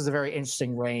think this is a very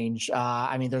interesting range.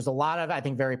 I mean, there's a lot of, I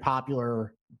think, very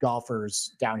popular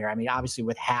golfers down here. I mean, obviously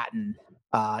with Hatton,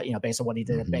 based on what he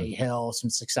did at Bay Hill, some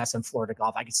success in Florida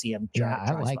golf, I could see him drive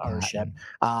some ownership.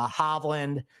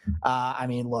 Hovland,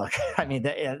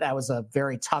 that was a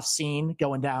very tough scene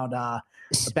going down the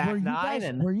back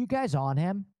nine. Were you guys on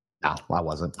him? No, I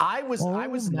wasn't. I was Oh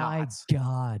not. my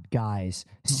God, guys.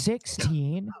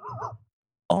 16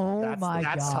 Oh That's my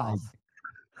God. tough.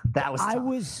 That was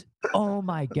tough. Oh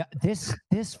my God. This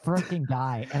freaking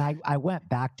guy. And I went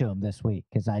back to him this week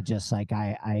because I just like,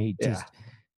 I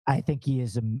think he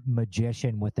is a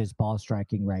magician with his ball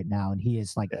striking right now. And he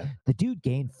is like, the dude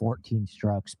gained 14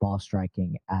 strokes ball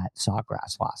striking at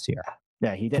Sawgrass last year.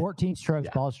 Yeah, he did. 14 strokes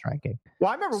ball striking.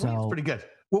 Well, I remember He was pretty good.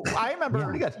 Well, I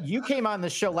remember you came on the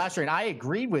show last year and I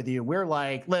agreed with you. We're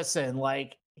like, listen,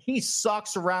 like he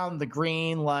sucks around the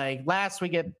green. Like last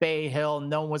week at Bay Hill,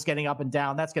 no one was getting up and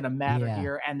down. That's going to matter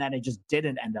here. And then it just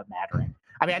didn't end up mattering.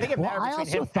 I mean, I think it mattered between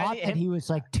him. I also thought that he was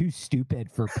like too stupid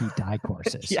for Pete Dye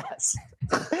courses. Yes.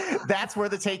 That's where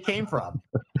the take came from.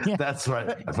 That's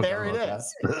right. There it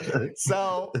is.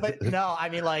 So, but no, I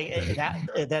mean, like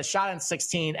that shot on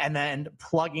 16 and then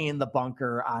plugging in the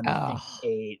bunker on I think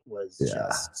 8 was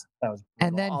just that was brutal.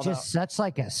 And then just such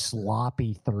like a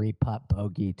sloppy 3-putt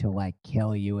bogey to like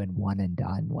kill you in one and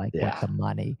done, like with the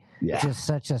money. Yeah. Just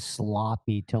such a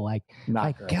sloppy to like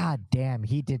God damn,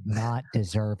 he did not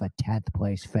deserve a 10th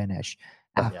place finish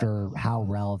after how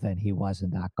relevant he was in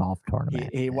that golf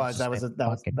tournament. He was. That was a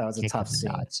tough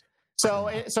scene. So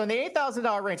in the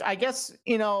 $8,000 range, I guess,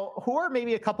 who are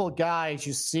maybe a couple of guys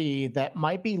you see that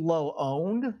might be low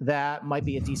owned that might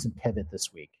be a decent pivot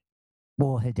this week?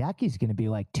 Well, Hideki's going to be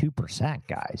like 2%,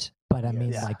 guys. But I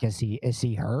mean, like, is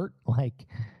he hurt? Like,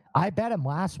 I bet him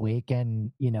last week,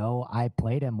 and I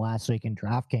played him last week in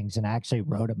DraftKings, and I actually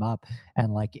wrote him up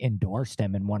and like endorsed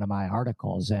him in one of my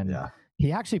articles, and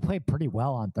he actually played pretty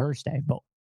well on Thursday, but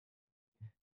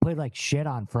played like shit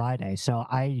on Friday. So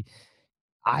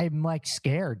I'm like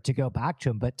scared to go back to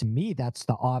him, but to me, that's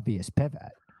the obvious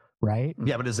pivot, right?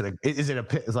 Yeah, but is it a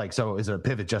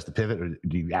pivot just a pivot, or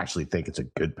do you actually think it's a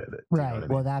good pivot? Right.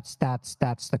 Well, I mean?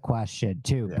 that's the question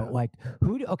too. Yeah. But like,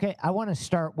 I want to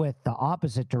start with the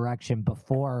opposite direction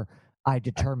before I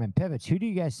determine pivots. Who do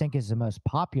you guys think is the most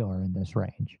popular in this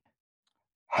range?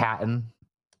 Hatton.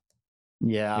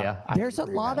 Yeah. There's a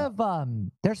lot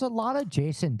of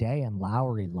Jason Day and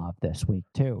Lowry love this week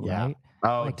too, right?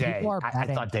 Oh, like, Day. I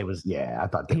thought Day was. I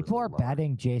thought Day people are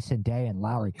betting Jason Day and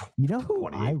Lowry. You know who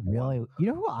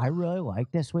I really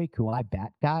like this week? Who I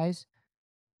bet, guys?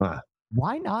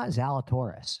 Why not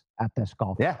Zalatoris at this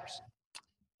golf course?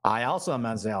 I also am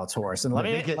on Zalatoris, and let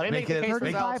me make the case for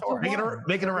Zalatoris.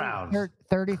 Make it around.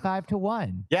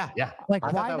 35-1. Yeah.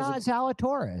 Like, why not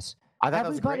Zalatoris?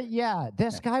 Everybody,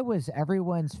 this guy was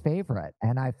everyone's favorite,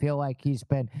 and I feel like he's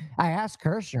been. I asked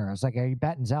Kirshner, I was like, "Are you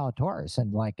betting Zalatoris?"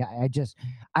 And like,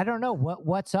 I don't know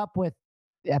what's up with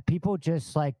people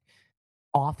just like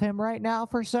off him right now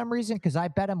for some reason. Because I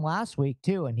bet him last week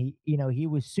too, and he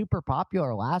was super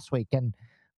popular last week. And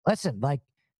listen, like,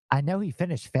 I know he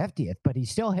finished 50th, but he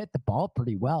still hit the ball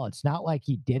pretty well. It's not like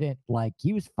he didn't. Like,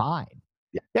 he was fine.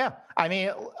 Yeah. I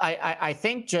mean, I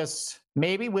think just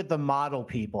maybe with the model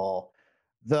people,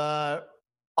 the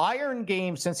iron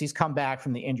game since he's come back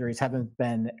from the injuries haven't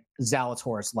been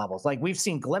Zalatoris levels. Like, we've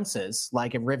seen glimpses,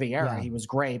 like at Riviera, he was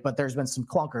great, but there's been some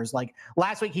clunkers. Like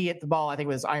last week he hit the ball, I think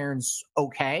with his irons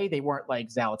okay. They weren't like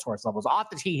Zalatoris levels.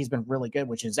 Off the tee, he's been really good,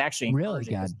 which is actually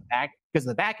encouraging because of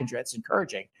the back injury. It's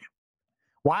encouraging.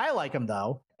 Why I like him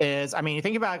though is, I mean, you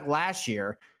think about last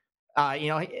year,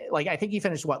 like I think he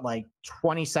finished 27th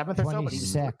or so, but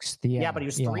 26th. But he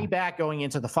was 3 back going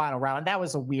into the final round. And that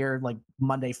was a weird like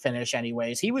Monday finish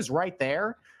anyways. He was right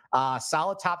there.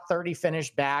 Solid top 30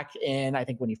 finish back in, I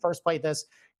think when he first played this,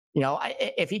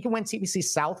 if he can win TPC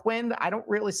Southwind, I don't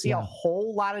really see a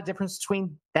whole lot of difference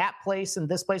between that place and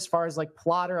this place as far as like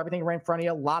plotter, everything right in front of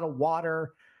you, a lot of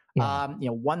water,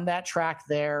 won that track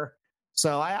there.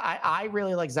 So I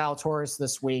really like Zalatoris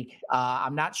this week.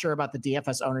 I'm not sure about the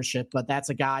DFS ownership, but that's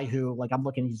a guy who, like, I'm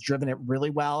looking, he's driven it really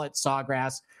well at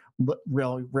Sawgrass,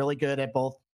 really, really good at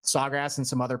both Sawgrass and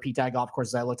some other Pete Dye golf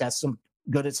courses I looked at, some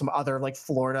good at some other like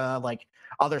Florida, like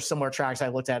other similar tracks I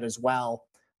looked at as well.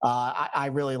 I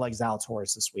really like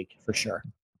Zalatoris this week for sure.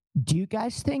 Do you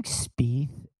guys think Spieth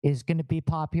is going to be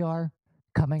popular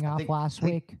coming off last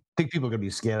week? I think people are going to be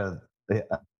scared of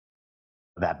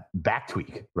that back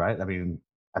tweak, right? I mean,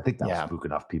 I think that'll spook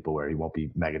enough people where he won't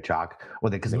be mega chalk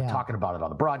because they were talking about it on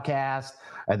the broadcast,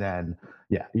 and then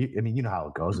you know how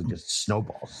it goes. It just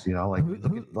snowballs, like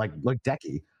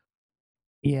Decky.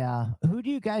 Yeah, who do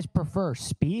you guys prefer,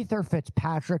 Spieth or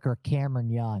Fitzpatrick or Cameron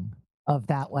Young of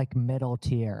that like middle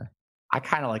tier? I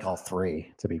kind of like all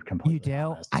three, to be completely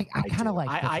honest. I kind of like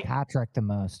Fitzpatrick the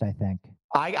most, I think.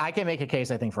 I can make a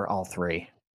case, I think, for all three.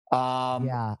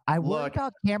 I worry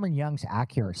about Cameron Young's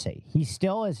accuracy. He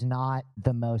still is not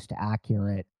the most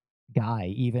accurate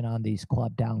guy, even on these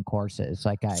club down courses.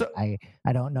 Like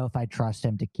I don't know if I trust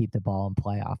him to keep the ball and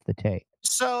play off the tee.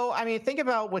 So, I mean, think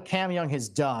about what Cam Young has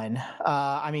done.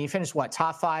 I mean, he finished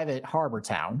top 5 at Harbor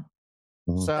Town.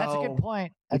 So that's a good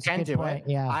point. That's you can a good do point.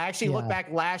 it. Yeah. I actually look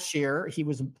back last year. He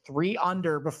was 3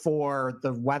 under before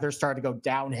the weather started to go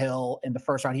downhill in the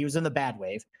first round. He was in the bad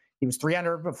wave. He was 3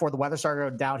 under before the weather started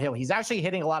to go downhill. He's actually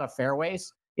hitting a lot of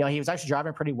fairways. He was actually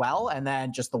driving pretty well, and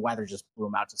then just the weather just blew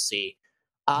him out to sea.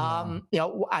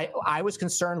 I was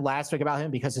concerned last week about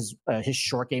him because his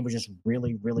short game was just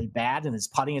really, really bad, and his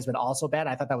putting has been also bad.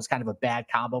 I thought that was kind of a bad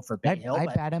combo for Ben Hill. I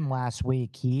bet him last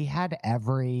week. He had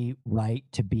every right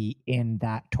to be in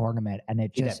that tournament, and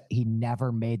he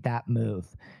never made that move.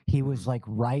 He was like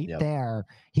there.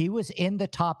 He was in the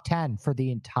top 10 for the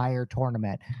entire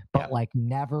tournament, but like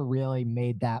never really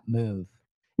made that move.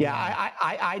 Yeah,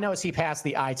 I noticed he passed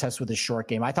the eye test with his short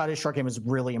game. I thought his short game was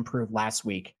really improved last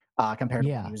week compared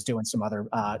to when he was doing some other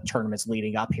tournaments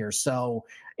leading up here. So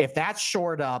if that's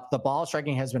shored up, the ball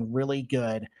striking has been really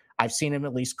good. I've seen him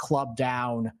at least club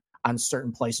down on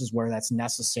certain places where that's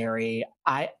necessary.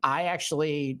 I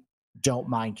actually don't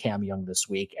mind Cam Young this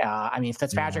week. I mean,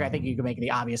 Fitzpatrick, I think you can make the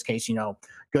obvious case,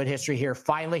 good history here.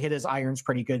 Finally hit his irons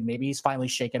pretty good. Maybe he's finally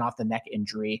shaken off the neck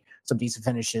injury, some decent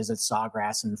finishes at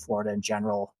Sawgrass and Florida in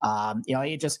general.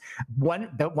 He just one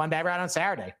bad round on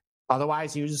Saturday.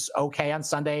 Otherwise, he was okay on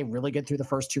Sunday, really good through the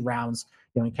first 2 rounds.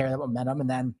 He carried that momentum. And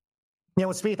then,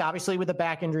 with Spieth, obviously with the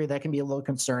back injury, that can be a little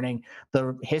concerning.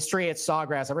 The history at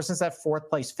Sawgrass, ever since that 4th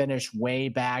place finish way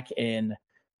back in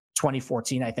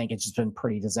 2014, I think it's just been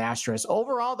pretty disastrous.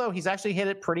 Overall, though, he's actually hit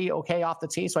it pretty okay off the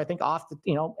tee. So I think off the,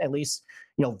 at least,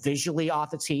 visually off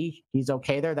the tee, he's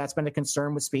okay there. That's been a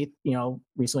concern with Spieth,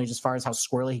 recently, just as far as how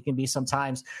squirrely he can be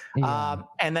sometimes. Yeah.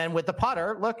 And then with the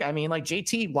putter, look, I mean, like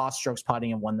JT lost strokes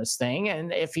putting and won this thing.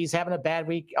 And if he's having a bad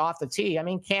week off the tee, I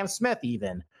mean, Cam Smith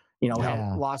even,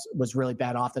 was really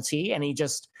bad off the tee. And he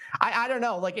just, I don't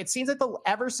know, like it seems like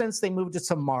ever since they moved it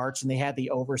to March and they had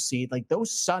the overseed, like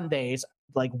those Sundays,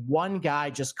 like one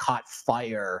guy just caught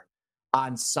fire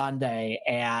on Sunday,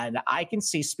 and I can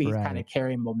see Spieth kind of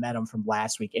carrying momentum from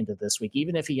last week into this week,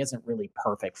 even if he isn't really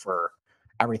perfect for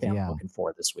everything I'm looking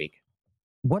for this week.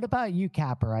 What about you,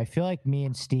 Capper? I feel like me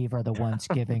and Steve are the ones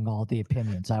giving all the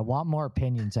opinions. I want more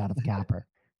opinions out of Capper.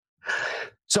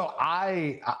 So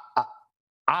I'm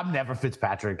never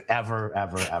Fitzpatrick ever,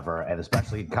 and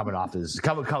especially coming off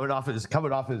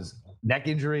his neck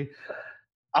injury.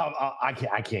 I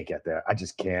can't get there. I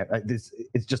just can't.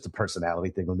 It's just a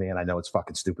personality thing with me, and I know it's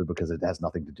fucking stupid because it has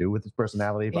nothing to do with his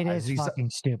personality. But it is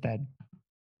fucking stupid.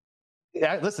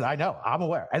 Yeah, listen, I know. I'm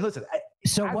aware. And listen.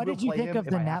 So, what did you think of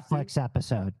the Netflix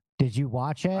episode? Did you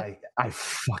watch it? I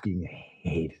fucking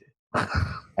hated it.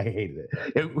 I hated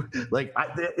it.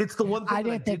 It's the one thing I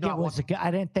didn't think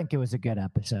it was a good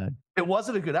episode. It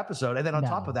wasn't a good episode, and then on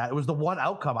top of that, it was the one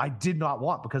outcome I did not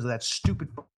want because of that stupid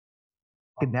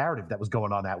narrative that was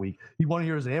going on that week. He won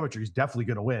here as an amateur. He's definitely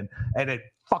going to win, and it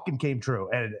fucking came true.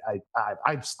 And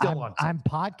I'm still on. I'm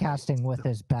podcasting with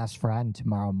his best friend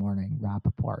tomorrow morning,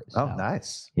 Rappaport. So. Oh,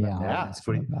 nice. Yeah.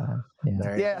 So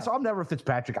I'm never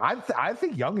Fitzpatrick. I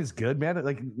think Young is good, man.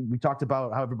 Like we talked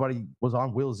about how everybody was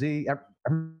on Will Z.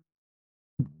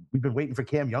 We've been waiting for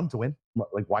Cam Young to win.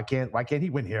 Like why can't he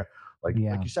win here? Like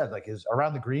you said, like his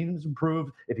around the green is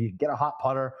improved. If he can get a hot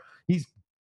putter,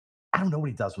 I don't know what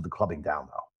he does with the clubbing down,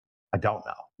 though. I don't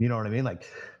know. You know what I mean? Like,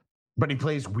 but he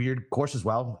plays weird courses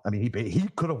well. I mean, he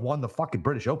could have won the fucking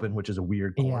British Open, which is a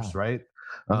weird course, right?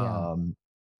 The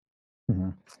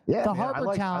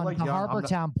Harbor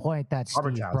Town point that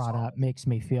Steve brought up makes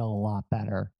me feel a lot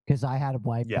better because I had to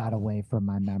wipe that away from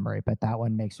my memory, but that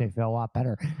one makes me feel a lot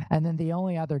better. And then the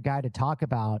only other guy to talk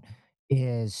about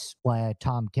is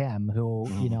Tom Kim, who,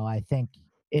 I think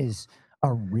is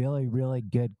a really, really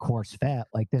good course fit.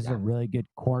 Like this is a really good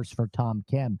course for Tom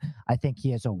Kim. I think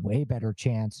he has a way better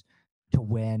chance to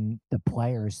win the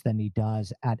Players than he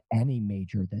does at any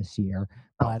major this year.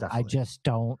 But I just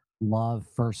don't love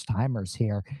first timers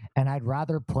here. And I'd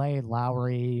rather play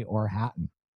Lowry or Hatton.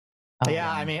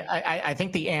 I mean, I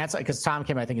think the answer, because Tom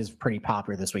Kim, I think, is pretty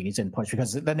popular this week. He's in push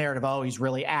because the narrative, he's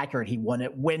really accurate. He won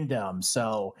at Wyndham.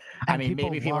 So, I mean,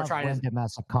 maybe people are trying Wyndham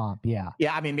as a comp. Yeah.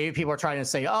 Yeah. I mean, maybe people are trying to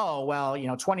say,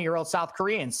 20-year-old South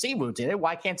Korean Siwoo did it.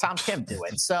 Why can't Tom Kim do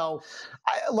it? So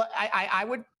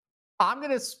I'm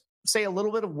going to say a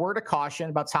little bit of word of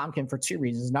caution about Tom Kim for 2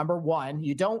 reasons. Number one,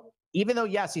 even though,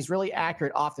 yes, he's really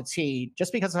accurate off the tee,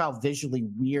 just because of how visually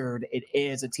weird it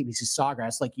is at TPC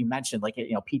Sawgrass, like you mentioned,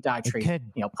 Pete Dye play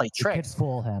tricks. It could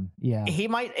fool him. Yeah.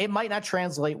 It might not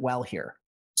translate well here.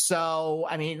 So,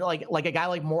 I mean, like a guy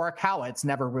like Morikawa, it's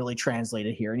never really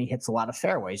translated here, and he hits a lot of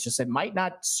fairways. Just it might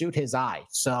not suit his eye.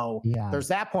 So there's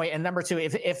that point. And number two,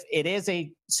 if it is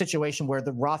a situation where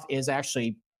the rough is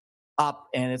actually up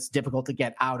and it's difficult to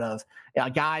get out of, a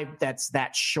guy that's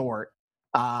that short,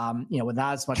 with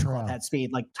not as much club head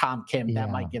speed like Tom Kim,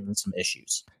 that might give him some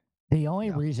issues. The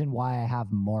only reason why I have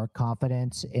more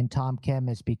confidence in Tom Kim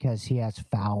is because he has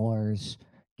Fowler's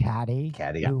caddy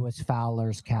who was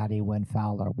Fowler's caddy when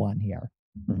Fowler won here.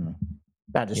 Mm-hmm.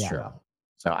 That is true.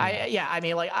 So I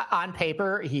mean, like on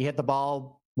paper, he hit the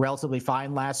ball relatively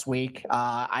fine last week.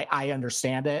 I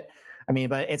understand it. I mean,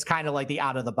 but it's kind of like the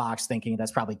out of the box thinking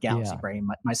that's probably galaxy brain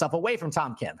myself away from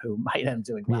Tom Kim, who might end up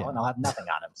doing well, and I'll have nothing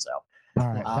on him. So, all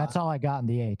right, that's all I got in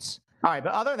the eights. All right,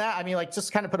 but other than that, I mean, like,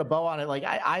 just kind of put a bow on it. Like,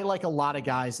 I like a lot of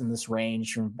guys in this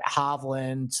range, from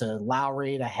Hovland to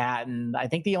Lowry to Hatton. I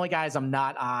think the only guys I'm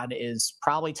not on is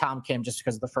probably Tom Kim, just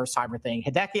because of the first timer thing.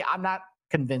 Hideki, I'm not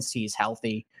convinced he's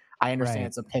healthy. I understand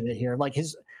it's a pivot here. Like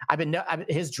his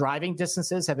driving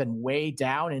distances have been way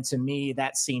down, and to me,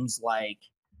 that seems like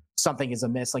something is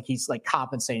amiss. Like he's like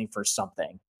compensating for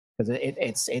something, because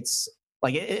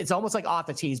it's almost like off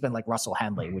the tee. He's been like Russell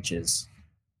Henley, which is,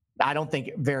 I don't think,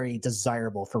 very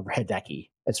desirable for Hideki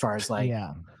as far as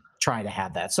trying to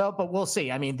have that. So, but we'll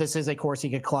see. I mean, this is a course he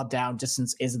could club down.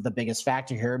 Distance isn't the biggest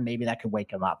factor here. Maybe that could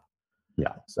wake him up.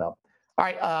 Yeah. So, all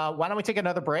right. Why don't we take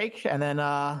another break, and then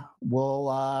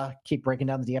we'll keep breaking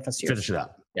down the DFS here. Finish it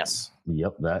up. Yes.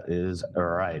 Yep, that is all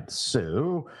right.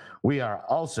 So we are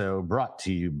also brought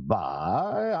to you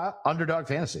by Underdog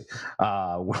Fantasy.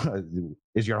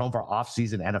 Is your home for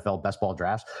off-season NFL best ball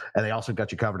drafts, and they also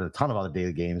got you covered in a ton of other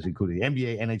daily games, including the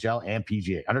NBA, NHL, and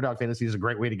PGA. Underdog Fantasy is a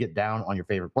great way to get down on your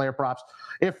favorite player props.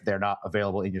 If they're not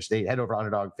available in your state, head over to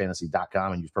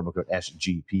UnderdogFantasy.com and use promo code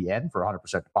SGPN for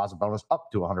 100% deposit bonus up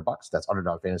to $100. That's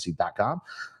UnderdogFantasy.com,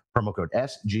 promo code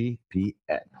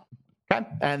SGPN. Okay.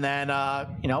 And then,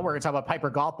 we're going to talk about Piper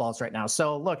golf balls right now.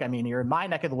 So, look, I mean, you're in my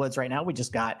neck of the woods right now. We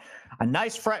just got a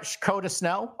nice fresh coat of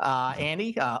snow.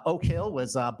 Andy, Oak Hill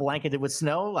was blanketed with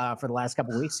snow for the last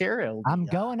couple of weeks here. I'm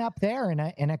going up there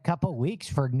in a couple of weeks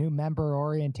for new member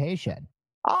orientation.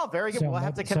 Oh, very good. So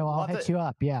I'll hit you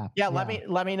up. Yeah.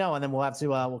 Let me know, and then we'll have to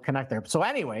we'll connect there. So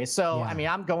anyway, I mean,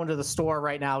 I'm going to the store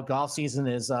right now. Golf season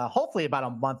is hopefully about a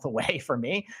month away for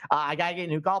me. I gotta get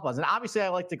new golf balls, and obviously I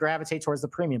like to gravitate towards the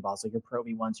premium balls, like your Pro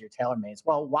V1s, your TaylorMades.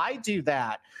 Well, why do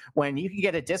that when you can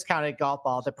get a discounted golf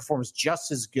ball that performs just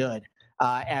as good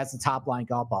as the top line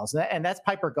golf balls? And that's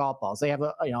Piper golf balls. They have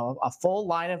a full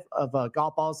line of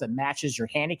golf balls that matches your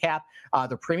handicap.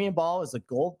 The premium ball is a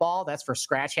gold ball. That's for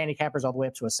scratch handicappers all the way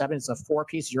up to a 7. It's a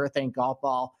 4-piece urethane golf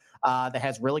ball that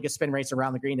has really good spin rates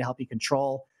around the green to help you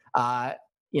control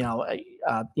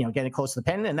getting close to the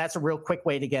pin. And that's a real quick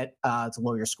way to get to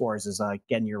lower your scores, is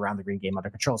getting your around the green game under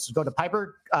control. So go to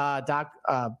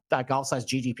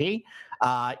piper.golf/GGP.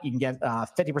 You can get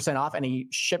 50% off any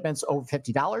shipments over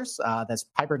 $50. That's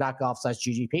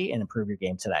piper.golf/GGP, and improve your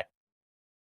game today.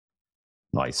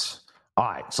 Nice. All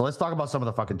right, so let's talk about some of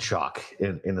the fucking chalk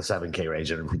in the 7K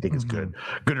range, and if we think it's good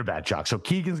or bad chalk. So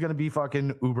Keegan's going to be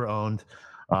fucking Uber owned.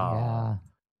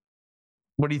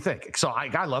 What do you think? So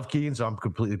I love Keegan, so I'm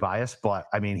completely biased, but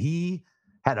I mean, he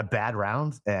had a bad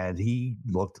round and he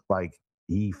looked like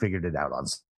he figured it out on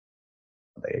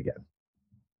Sunday again.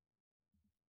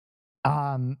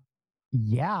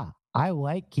 Yeah, I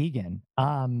like Keegan.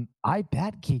 I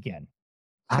bet Keegan.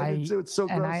 It's so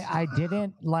gross. And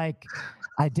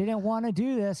I didn't want to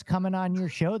do this coming on your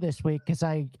show this week, because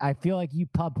I feel like you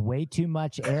pumped way too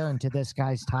much air into this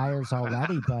guy's tires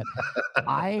already. But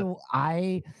I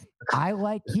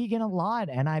like Keegan a lot,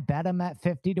 and I bet him at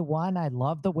 50-1. I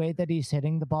love the way that he's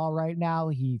hitting the ball right now.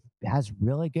 He has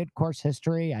really good course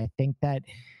history. I think that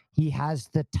he has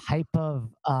the type of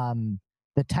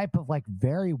like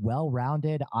very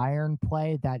well-rounded iron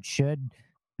play that should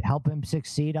help him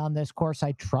succeed on this course.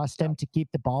 I trust him to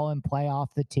keep the ball in play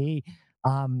off the tee.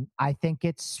 I think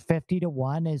it's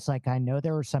 50-1 is like, I know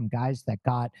there were some guys that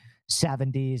got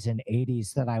 70s and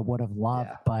 80s that I would have loved,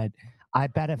 but I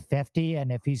bet a 50.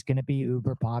 And if he's going to be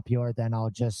uber popular, then I'll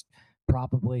just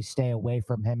probably stay away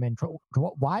from him. And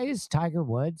why is Tiger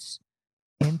Woods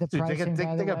in the pricing?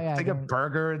 Take a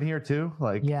burger in here too.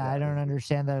 Like, I don't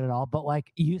understand that at all. But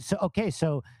like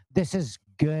so this is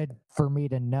good for me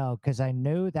to know, because I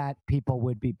knew that people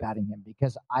would be betting him,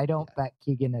 because I don't bet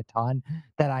Keegan a ton,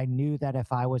 that I knew that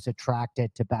if I was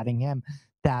attracted to betting him,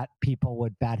 that people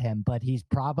would bet him. But he's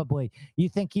probably, you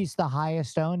think he's the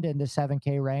highest owned in the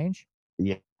 7K range?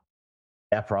 Yeah,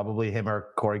 probably him or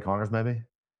Corey Connors, maybe.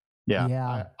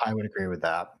 Yeah. I would agree with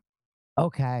that.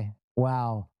 Okay.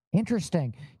 Wow.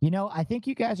 Interesting. I think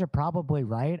you guys are probably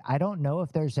right. I don't know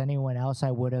if there's anyone else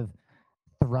I would have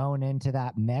thrown into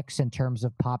that mix in terms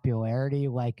of popularity.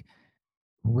 Like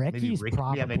Ricky's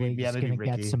probably going to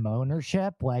get some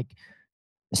ownership. Like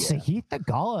Sahith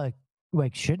Theegala,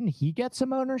 like, shouldn't he get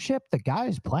some ownership? The guy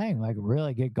is playing like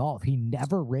really good golf. He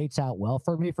never rates out well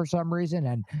for me for some reason,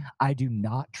 and I do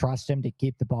not trust him to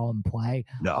keep the ball in play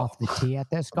off the tee at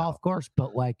this golf course.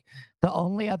 But like the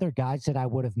only other guys that I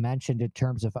would have mentioned in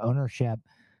terms of ownership,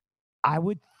 I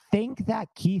would think that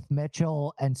Keith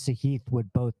Mitchell and Sahith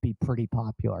would both be pretty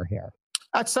popular here.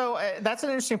 So that's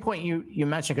an interesting point you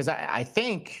mentioned, because I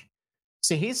think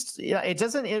Sahith, it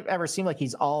doesn't ever seem like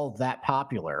he's all that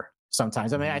popular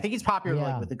sometimes. I mean, I think he's popular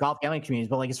like with the golf gambling communities,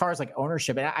 but like as far as like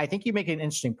ownership, and I think you make an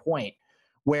interesting point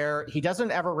where he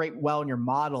doesn't ever rate well in your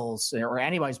models or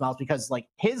anybody's models, because like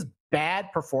his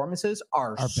bad performances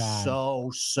are bad.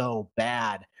 so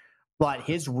bad, but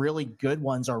his really good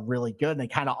ones are really good, and they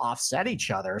kind of offset each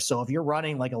other. So if you're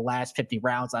running like a last 50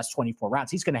 rounds, last 24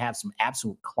 rounds, he's going to have some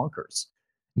absolute clunkers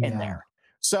in there.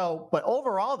 So, but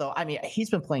overall though, I mean, he's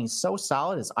been playing so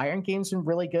solid. His iron game's been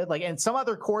really good. Like, and some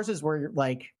other courses where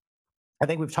like, I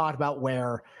think we've talked about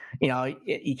where,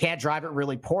 you can't drive it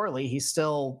really poorly, he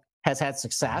still has had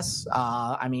success.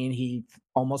 I mean, he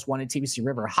almost won at TPC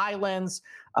River Highlands,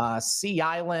 Sea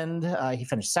Island. He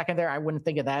finished second there. I wouldn't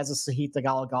think of that as a Sahith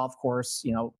Theegala golf course,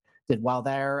 did well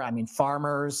there. I mean,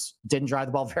 Farmers didn't drive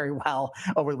the ball very well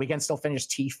over the weekend, still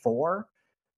finished T4.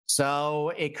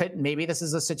 So maybe this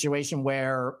is a situation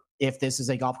where if this is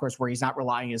a golf course where he's not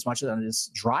relying as much on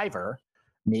his driver,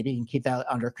 maybe he can keep that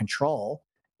under control.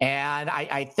 And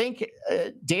I think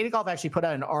Data Golf actually put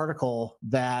out an article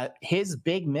that his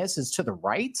big miss is to the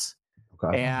right.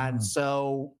 Okay. And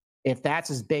so if that's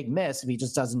his big miss, if he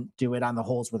just doesn't do it on the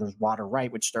holes where there's water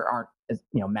right, which there aren't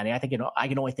many, I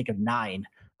can only think of 9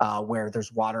 where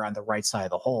there's water on the right side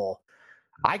of the hole.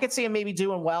 I could see him maybe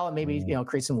doing well and maybe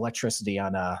create some electricity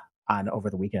on over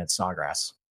the weekend at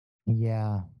Sawgrass.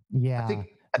 Yeah.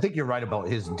 I think you're right about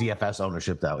his DFS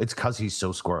ownership though. It's because he's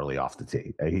so squirrely off the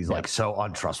tee. He's like so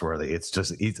untrustworthy. It's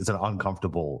an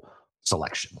uncomfortable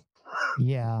selection.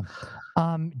 Yeah.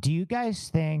 Do you guys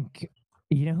think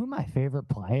who my favorite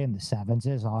play in the sevens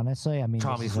is? Honestly, I mean,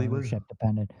 Tommy Fleetwood ownership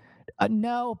dependent.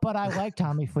 No, but I like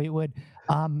Tommy Fleetwood.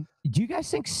 Do you guys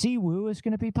think Siwoo is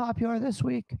going to be popular this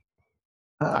week?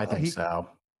 I think so.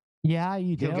 Yeah,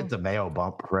 you do. He'll get the Mayo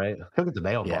bump, right? He'll get the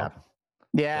Mayo bump.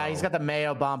 Yeah, so. He's got the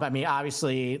Mayo bump. I mean,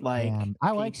 obviously, like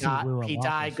I like Siwoo. He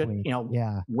died good,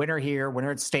 winner here,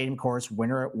 winner at Stadium Course,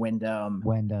 winner at Wyndham.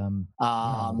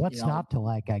 What's not to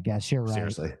like? I guess you're right.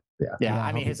 Seriously. Yeah.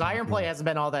 I mean, his iron play hasn't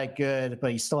been all that good,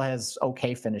 but he still has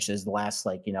okay finishes the last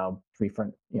 3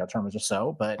 tournaments or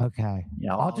so. But okay,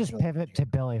 I'll just pivot to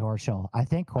Billy Horschel. I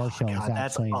think Horschel is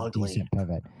actually a decent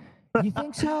pivot. You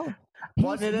think so?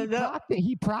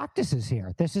 He practices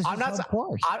here. This is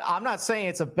course. I'm not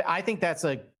saying I think that's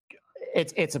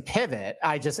it's a pivot.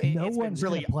 No one's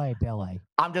really play Billy.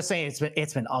 I'm just saying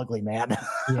it's been ugly, man.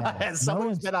 Yeah,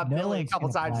 someone's been on Billy a couple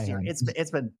times this year.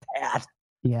 It's been bad.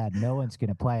 Yeah, no one's going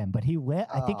to play him, but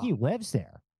I think he lives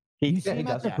there. You see him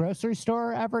at the grocery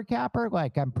store ever, Capper?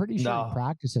 Like, I'm pretty sure he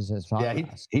practices his father.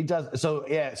 Yeah, he does. So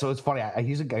it's funny.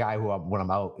 He's a guy who, when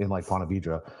I'm out in like Ponte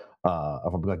Vedra,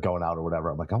 if I'm like going out or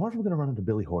whatever, I'm like, I wonder if I'm going to run into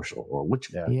Billy Horschel or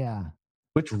which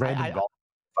random golf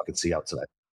I could see out today.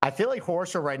 I feel like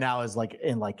Horschel right now is like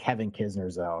in like Kevin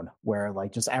Kisner zone, where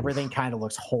like just everything kind of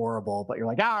looks horrible, but you're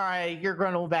like, all right, you're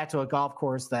going to move back to a golf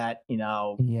course that kind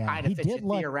of fits you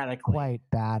theoretically. Quite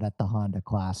bad at the Honda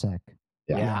Classic.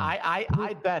 Yeah.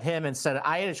 I bet him instead.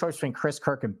 I had a choice between Chris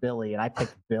Kirk and Billy, and I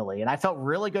picked Billy, and I felt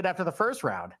really good after the first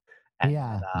round.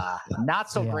 And,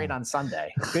 not so great on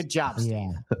Sunday. Good job, Steve.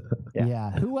 Yeah.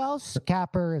 Who else,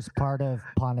 Capper, is part of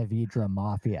Ponte Vedra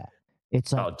Mafia?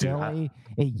 It's like Billy.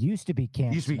 It used to be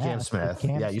Cam Smith.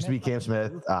 It used to be Cam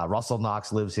Smith. Russell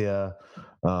Knox lives here.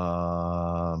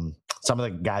 Some of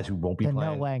the guys who won't be playing.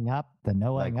 The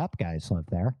no laying up guys live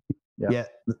there.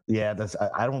 Yeah. That's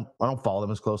I don't follow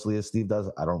them as closely as Steve does.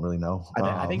 I don't really know.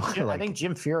 I think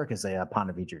Jim Furyk is a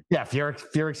Ponte Vedra. Yeah,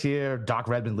 Furyk's here. Doc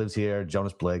Redmond lives here.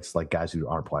 Jonas Blix, like guys who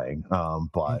aren't playing.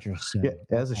 But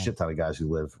there's a shit ton of guys who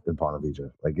live in Ponte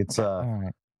Vedra. Like it's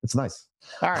It's nice.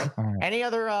 All right. Any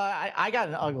other? I got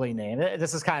an ugly name.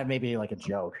 This is kind of maybe like a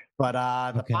joke, but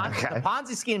the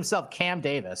Ponzi scheme himself, Cam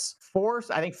Davis, 5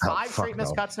 straight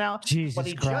missed cuts now. Jesus but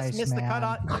he Christ, just missed man. the cut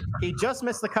on. He just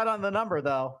missed the cut on the number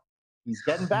though. He's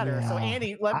getting better. Yeah. So,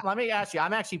 Andy, let me ask you.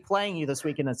 I'm actually playing you this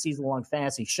weekend in season-long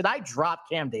fantasy. Should I drop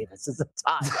Cam Davis as a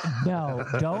tie? No,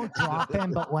 don't drop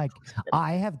him. But like,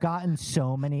 I have gotten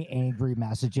so many angry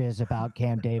messages about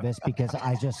Cam Davis because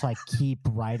I just like keep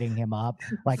writing him up.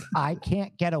 Like, I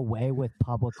can't get away with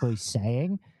publicly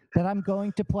saying that I'm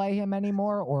going to play him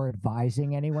anymore or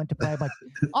advising anyone to play. Like,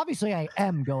 obviously, I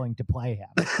am going to play him,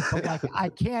 but like, I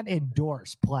can't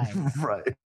endorse playing him.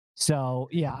 Right. So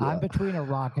yeah, I'm between a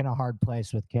rock and a hard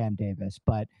place with Cam Davis.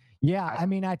 But yeah, I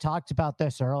mean, I talked about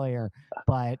this earlier,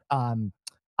 but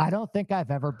I don't think I've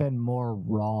ever been more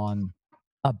wrong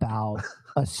about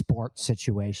a sports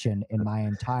situation in my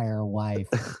entire life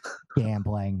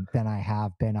gambling than I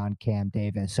have been on Cam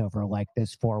Davis over like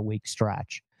this 4-week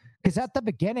stretch. Because at the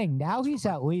beginning, now he's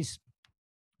at least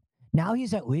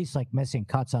like missing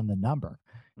cuts on the number.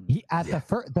 He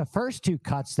the first 2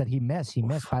 cuts that he missed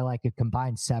by like a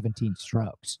combined 17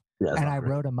 strokes. Yeah, and I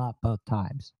wrote him up both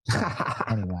times. So,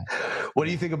 anyway, what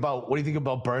do you think about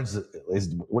Burns?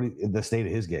 The state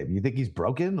of his game? You think he's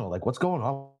broken or like what's going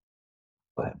on?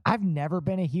 I've never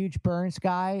been a huge Burns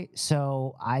guy,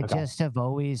 so I'd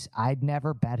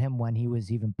never bet him when he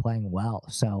was even playing well.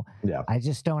 So yeah, I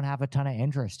just don't have a ton of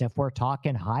interest. If we're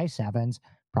talking high sevens,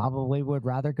 probably would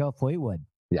rather go Fleetwood.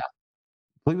 Yeah.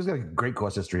 Fleetwood's got a great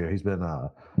course history here. He's been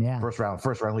first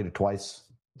round leader twice.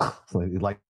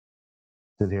 Like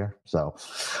did here. So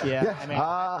yeah. I mean,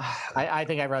 I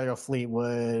think I'd rather go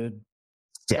Fleetwood,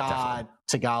 Scott,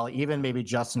 Tagali, even maybe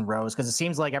Justin Rose, because it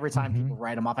seems like every time people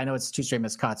write him off, I know it's 2 straight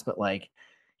missed cuts, but like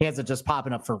he ends up just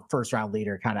popping up for first round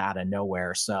leader kind of out of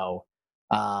nowhere. So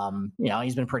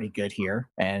he's been pretty good here,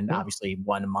 and obviously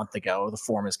 1 month ago the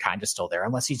form is kind of still there,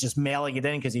 unless he's just mailing it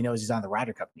in because he knows he's on the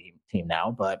Ryder Cup team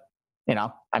now. But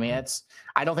I mean,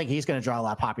 I don't think he's going to draw a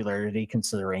lot of popularity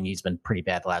considering he's been pretty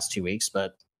bad the last 2 weeks,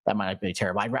 but that might not be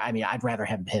terrible. I'd rather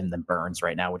have him than Burns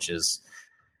right now, which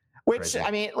crazy.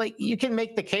 I mean, like you can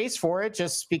make the case for it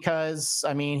just because,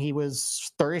 I mean, he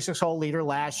was 36-hole leader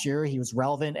last year. He was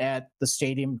relevant at the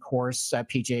stadium course at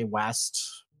PGA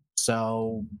West.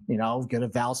 So, good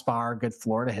at Valspar, good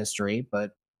Florida history,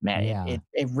 but man,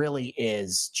 it really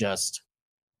is just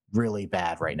really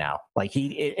bad right now. Like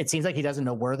it seems like he doesn't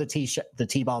know where the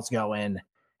tee balls go in,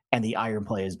 and the iron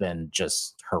play has been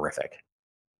just horrific.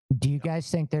 Do you guys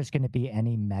think there's going to be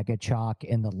any mega chalk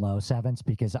in the low sevens?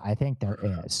 Because I think there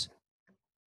is.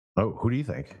 Oh, who do you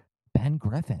think? Ben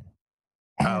Griffin.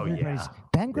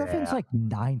 Ben Griffin's like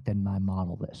 9th in my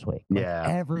model this week. Like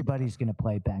everybody's going to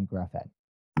play Ben Griffin.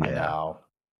 I know.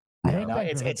 I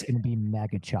think it's going to be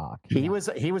mega chalk.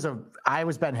 I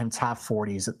was betting him top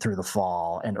 40s through the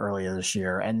fall and earlier this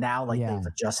year, and now they've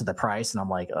adjusted the price, and I'm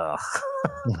like, ugh.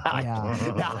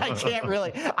 I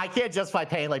can't justify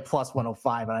paying like plus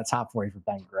 105 on a top 40 for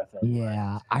Ben Griffin.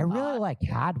 Yeah, I really like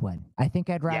Hadwin. I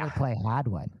think I'd rather play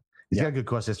Hadwin. He's got a good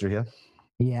course history here.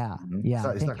 Yeah.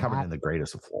 He's not coming in the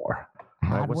greatest of floor.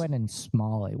 Hadwin and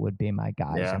Smalley would be my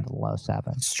guys in the low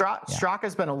sevens.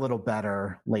 Straka's been a little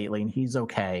better lately, and he's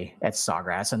okay at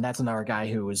Sawgrass, and that's another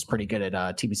guy who is pretty good at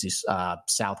TPC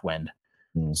Southwind.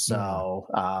 So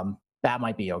that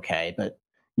might be okay. But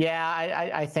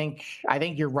I think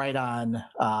you're right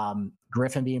on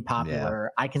Griffin being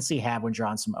popular. I can see Hadwin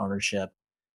drawing some ownership.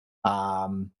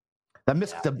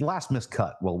 The last missed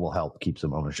cut will help keep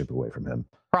some ownership away from him.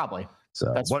 Probably.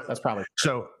 So that's probably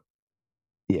so.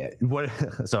 Yeah.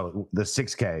 So the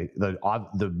 6K,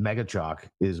 the mega chalk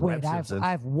is Webb Simpson.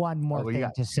 I have one more thing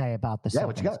to say about the sevens.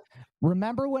 What you got?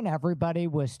 Remember when everybody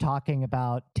was talking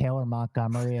about Taylor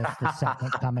Montgomery as the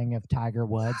second coming of Tiger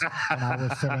Woods? And I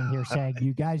was sitting here saying,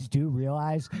 you guys do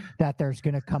realize that there's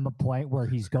going to come a point where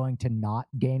he's going to not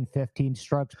gain 15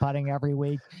 strokes putting every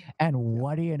week. And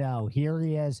what do you know? Here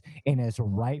he is in his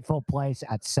rightful place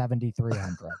at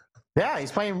 7,300. Yeah,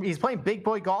 he's playing big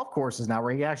boy golf courses now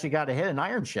where he actually got to hit an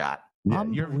iron shot. Yeah,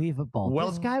 unbelievable.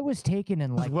 This guy was taken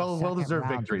in like well-deserved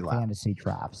victory lap. Fantasy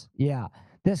drafts. Yeah.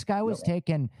 This guy was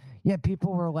taken. Yeah,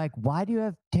 people were like, why do you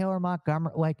have Taylor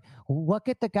Montgomery? Like, look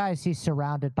at the guys he's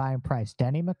surrounded by in price.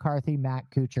 Denny McCarthy, Matt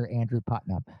Kuchar, Andrew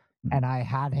Putnam. And I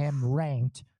had him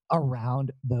ranked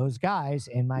around those guys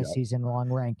in my season-long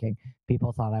ranking.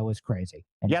 People thought I was crazy.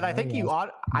 And I think you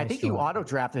auto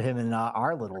drafted him in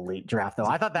our little league draft, though.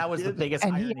 I thought that was the biggest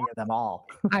irony of them all.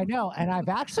 I know, and I've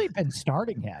actually been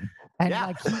starting him, and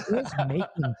he is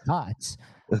making cuts.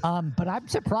 But I'm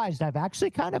surprised. I've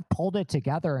actually kind of pulled it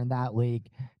together in that league,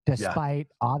 despite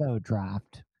auto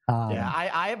draft.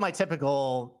 I have my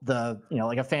typical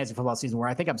like a fantasy football season where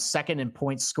I think I'm second in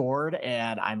points scored,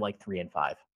 and I'm like 3 and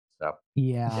 5. So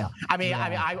Yeah.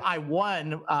 I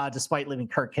won despite leaving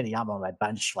Kirk Kitayama on my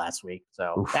bench last week.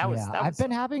 So I've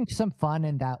been having some fun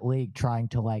in that league trying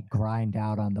to like grind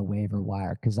out on the waiver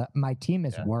wire because my team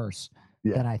is worse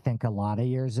than I think a lot of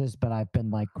yours is, but I've been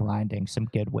like grinding some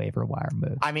good waiver wire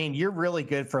moves. I mean, you're really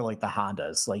good for like the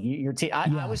Hondas. Like your team,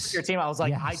 I was your team. I was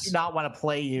like, I do not want to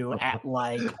play you at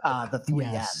like the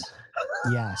 3N.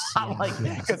 Yes.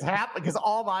 Because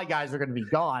all my guys are going to be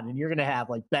gone, and you're going to have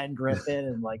like Ben Griffin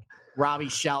and like Robbie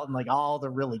Shelton, like all the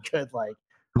really good like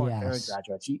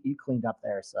graduates. You cleaned up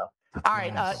there. So all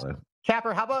right,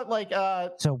 Capper, how about like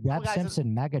so Webb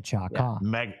Simpson mega chalk, huh?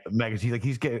 Mega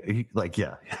he's getting like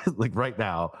right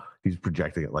now he's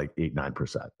projecting at like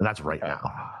 8-9%, and that's right now.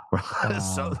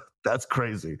 So that's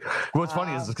crazy. What's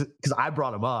funny is because I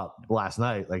brought him up last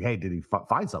night, like, hey, did he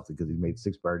find something? Because he made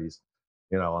 6 birdies,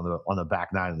 on the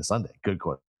back 9 of the Sunday. Good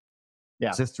quote. Yeah,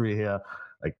 it's history here.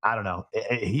 Like, I don't know.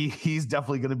 He's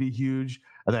definitely going to be huge.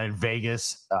 And then in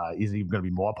Vegas, he's even going to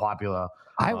be more popular.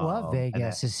 I love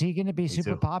Vegas. Is he going to be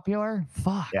super popular?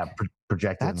 Fuck. Yeah,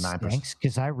 projected at 9%.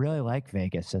 Because I really like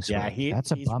Vegas this week.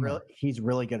 That's a bummer. He's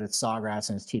really good at Sawgrass,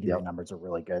 and his TDA numbers are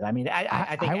really good. I mean,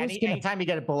 I think anytime you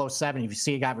get it below 7, if you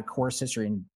see a guy with course history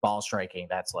and ball striking,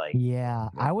 that's like. Yeah,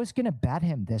 I was going to bet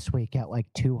him this week at like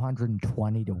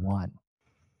 220 to 1.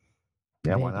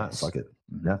 Yeah, Vegas. Why not? Fuck it.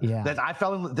 Yeah.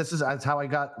 That's how I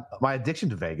got my addiction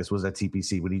to Vegas was at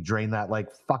TPC when he drained that like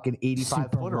fucking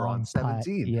 85 footer on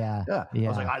 17. Yeah. I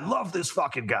was like, I love this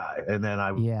fucking guy. And then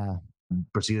I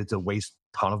proceeded to waste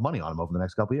a ton of money on him over the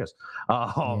next couple of years.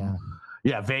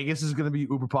 Vegas is going to be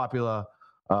uber popular.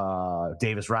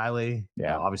 Davis Riley,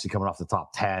 obviously coming off the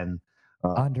top 10.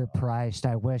 Underpriced.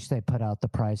 I wish they put out the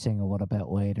pricing a little bit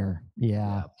later.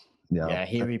 Yeah,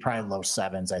 he would be probably low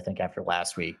 7s, I think, after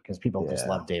last week because people just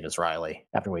love Davis Riley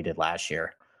after what he did last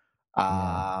year.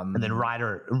 And then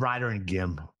Ryder and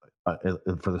Gim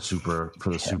for the super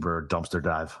dumpster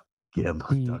dive. Gim.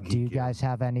 Do you guys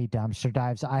have any dumpster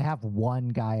dives? I have one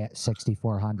guy at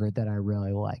 6,400 that I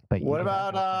really like. But what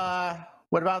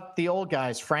about the old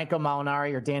guys, Franco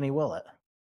Molinari or Danny Willett?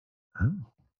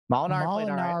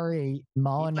 Molinari,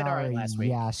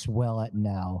 yes. Willett,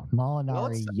 no.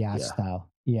 Molinari, yes, though.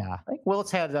 Yeah. I think Willett's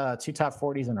had 2 top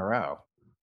 40s in a row.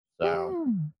 So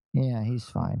yeah, he's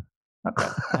fine. Okay.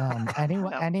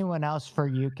 Anyone else for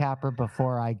you, Capper,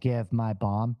 before I give my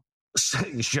bomb?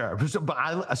 Sure.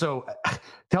 So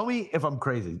tell me if I'm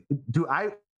crazy. Do I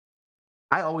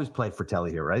always play Fratelli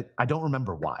here, right? I don't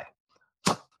remember why.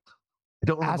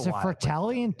 As a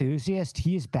Fratelli enthusiast,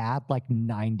 he's bad like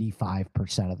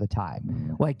 95% of the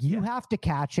time. Like you have to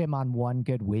catch him on one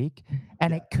good week,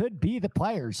 and it could be the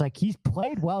players. Like he's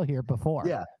played well here before.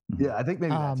 Yeah, I think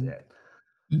maybe that's it.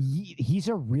 He's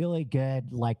a really good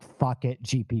like fuck it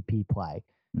GPP play.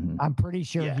 I'm pretty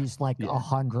sure he's like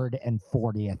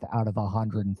 140th out of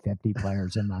 150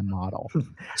 players in my model.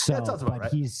 So,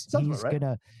 but he's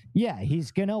gonna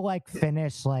like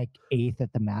finish like 8th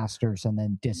at the Masters and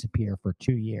then disappear for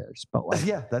 2 years. But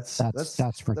like, that's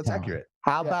accurate.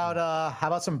 How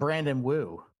about some Brandon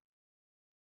Wu?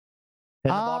 Hit the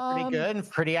ball pretty good and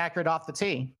pretty accurate off the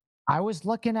tee. I was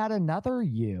looking at another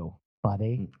U,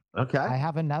 buddy. Okay, I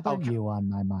have another U on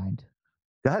my mind.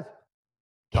 Go ahead.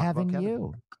 Kevin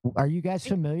Yu. Are you guys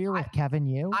familiar with Kevin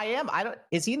Yu? I am.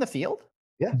 Is he in the field?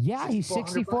 Yeah, he's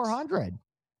 6,400.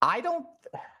 I don't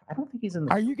think he's in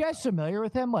the Are you guys familiar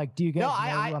with him? Like, do you guys know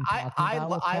who I'm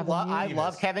talking about? I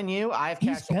love Kevin Yu. I've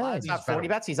cashed a lot of 40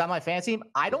 bets. He's on my fantasy team.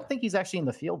 I don't think he's actually in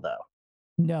the field though.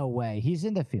 No way. He's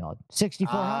in the field.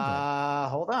 6,400.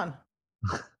 Hold on.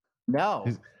 No,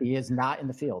 he is not in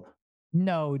the field.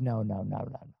 No. He's in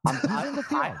the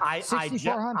field.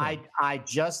 I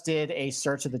just did a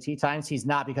search of the tee times. He's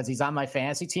not because he's on my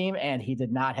fantasy team and he did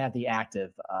not have the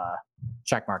active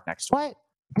check mark next to him. What?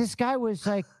 This guy was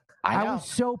like, I was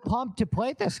so pumped to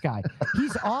play this guy.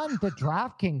 He's on the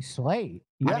DraftKings slate.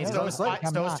 So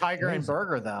is Tiger and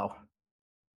Berger though.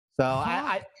 So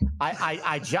I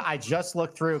just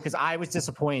looked through because I was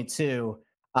disappointed too.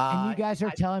 And you guys are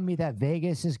telling me that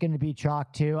Vegas is going to be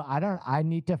chalk too. I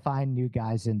need to find new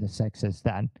guys in the 6s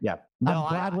then. Yeah. I'm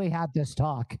glad we had this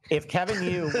talk. If Kevin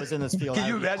Yu was in this field, can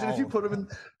you imagine if you put him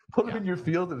in your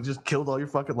field and it just killed all your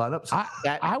fucking lineups?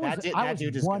 I was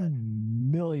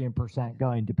 1,000,000%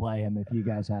 going to play him if you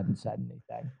guys hadn't said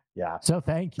anything. Yeah. So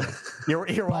thank you.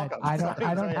 You're welcome. I don't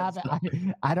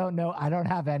know. I don't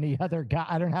have any other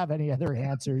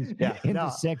answers in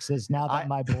the 6s now that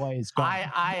my boy is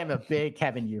gone. I am a big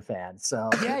Kevin Yu fan. So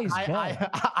yeah, he's good.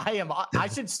 I am. I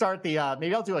should start the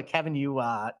maybe I'll do a Kevin Yu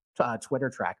Twitter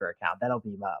tracker account. That'll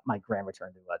be my grand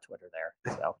return to Twitter there.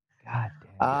 So God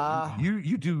damn.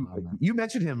 You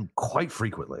mentioned him quite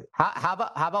frequently. How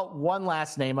about one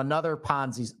last name? Another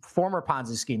former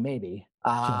Ponzi scheme, maybe.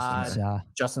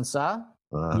 Justin Suh.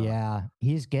 Yeah,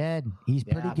 he's good. He's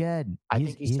pretty good. I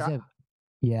think he's starting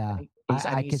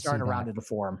to round into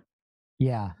form.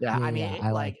 Yeah. I mean,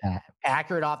 I like that.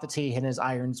 Accurate off the tee, hitting his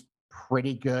irons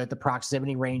pretty good. The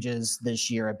proximity ranges this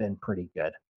year have been pretty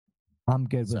good. I'm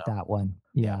good with that one.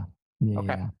 Yeah.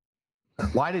 Okay.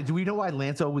 Yeah. Do we know why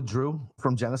Lanto withdrew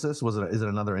from Genesis? Is it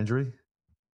another injury?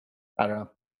 I don't know.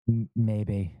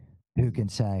 Maybe. Who can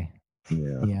say?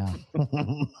 Yeah.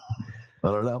 I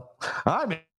don't know. All right,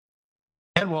 man.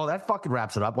 And well, that fucking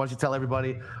wraps it up. Why don't you tell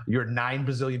everybody your 9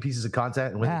 bazillion pieces of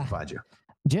content and where they can find you?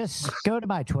 Just go to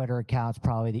my Twitter account. It's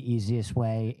probably the easiest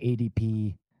way.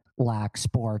 ADP Lack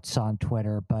Sports on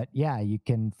Twitter. But yeah, you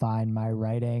can find my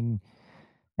writing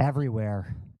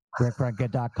everywhere.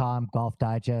 RickRunGood.com, Golf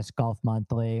Digest, Golf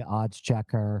Monthly, Odds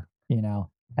Checker,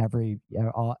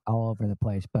 all over the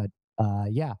place. But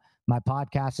yeah, my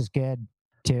podcast is good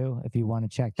too, if you want to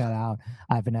check that out.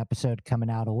 I have an episode coming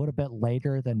out a little bit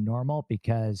later than normal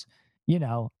because,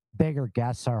 bigger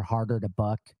guests are harder to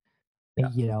book.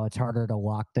 Yeah. It's harder to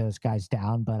lock those guys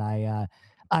down. But I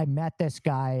met this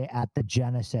guy at the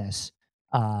Genesis,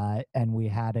 and we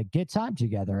had a good time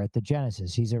together at the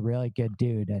Genesis. He's a really good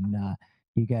dude, and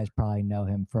you guys probably know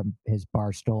him from his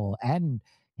Barstool and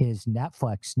his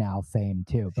Netflix now fame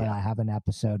too. But I have an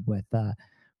episode with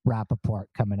Rappaport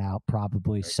coming out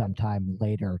probably sometime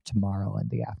later tomorrow in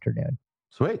the afternoon.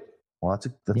 Sweet. Well, that's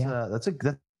a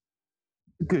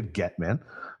good get, man.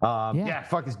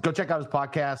 Fuck it. Go check out his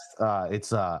podcast.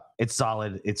 It's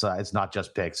solid. It's not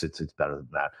just picks. It's better than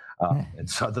that. And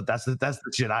so that's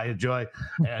the shit I enjoy.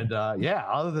 And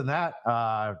other than that,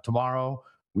 tomorrow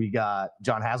we got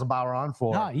John Haselbauer on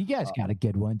for. Oh, you guys got a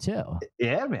good one too.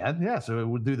 Yeah, man. Yeah. So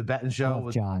we'll do the betting show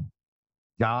with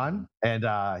John, and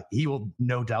he will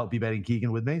no doubt be betting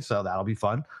Keegan with me, so that'll be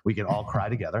fun. We can all cry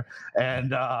together.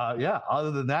 And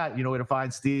other than that, you know where to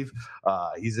find Steve.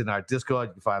 He's in our Discord.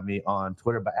 You can find me on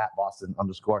Twitter at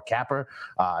Boston_Capper.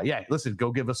 Listen,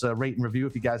 go give us a rate and review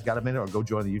if you guys got a minute, or go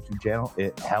join the YouTube channel.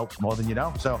 It helps more than you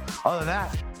know. So other than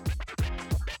that,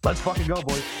 let's fucking go,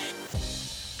 boys.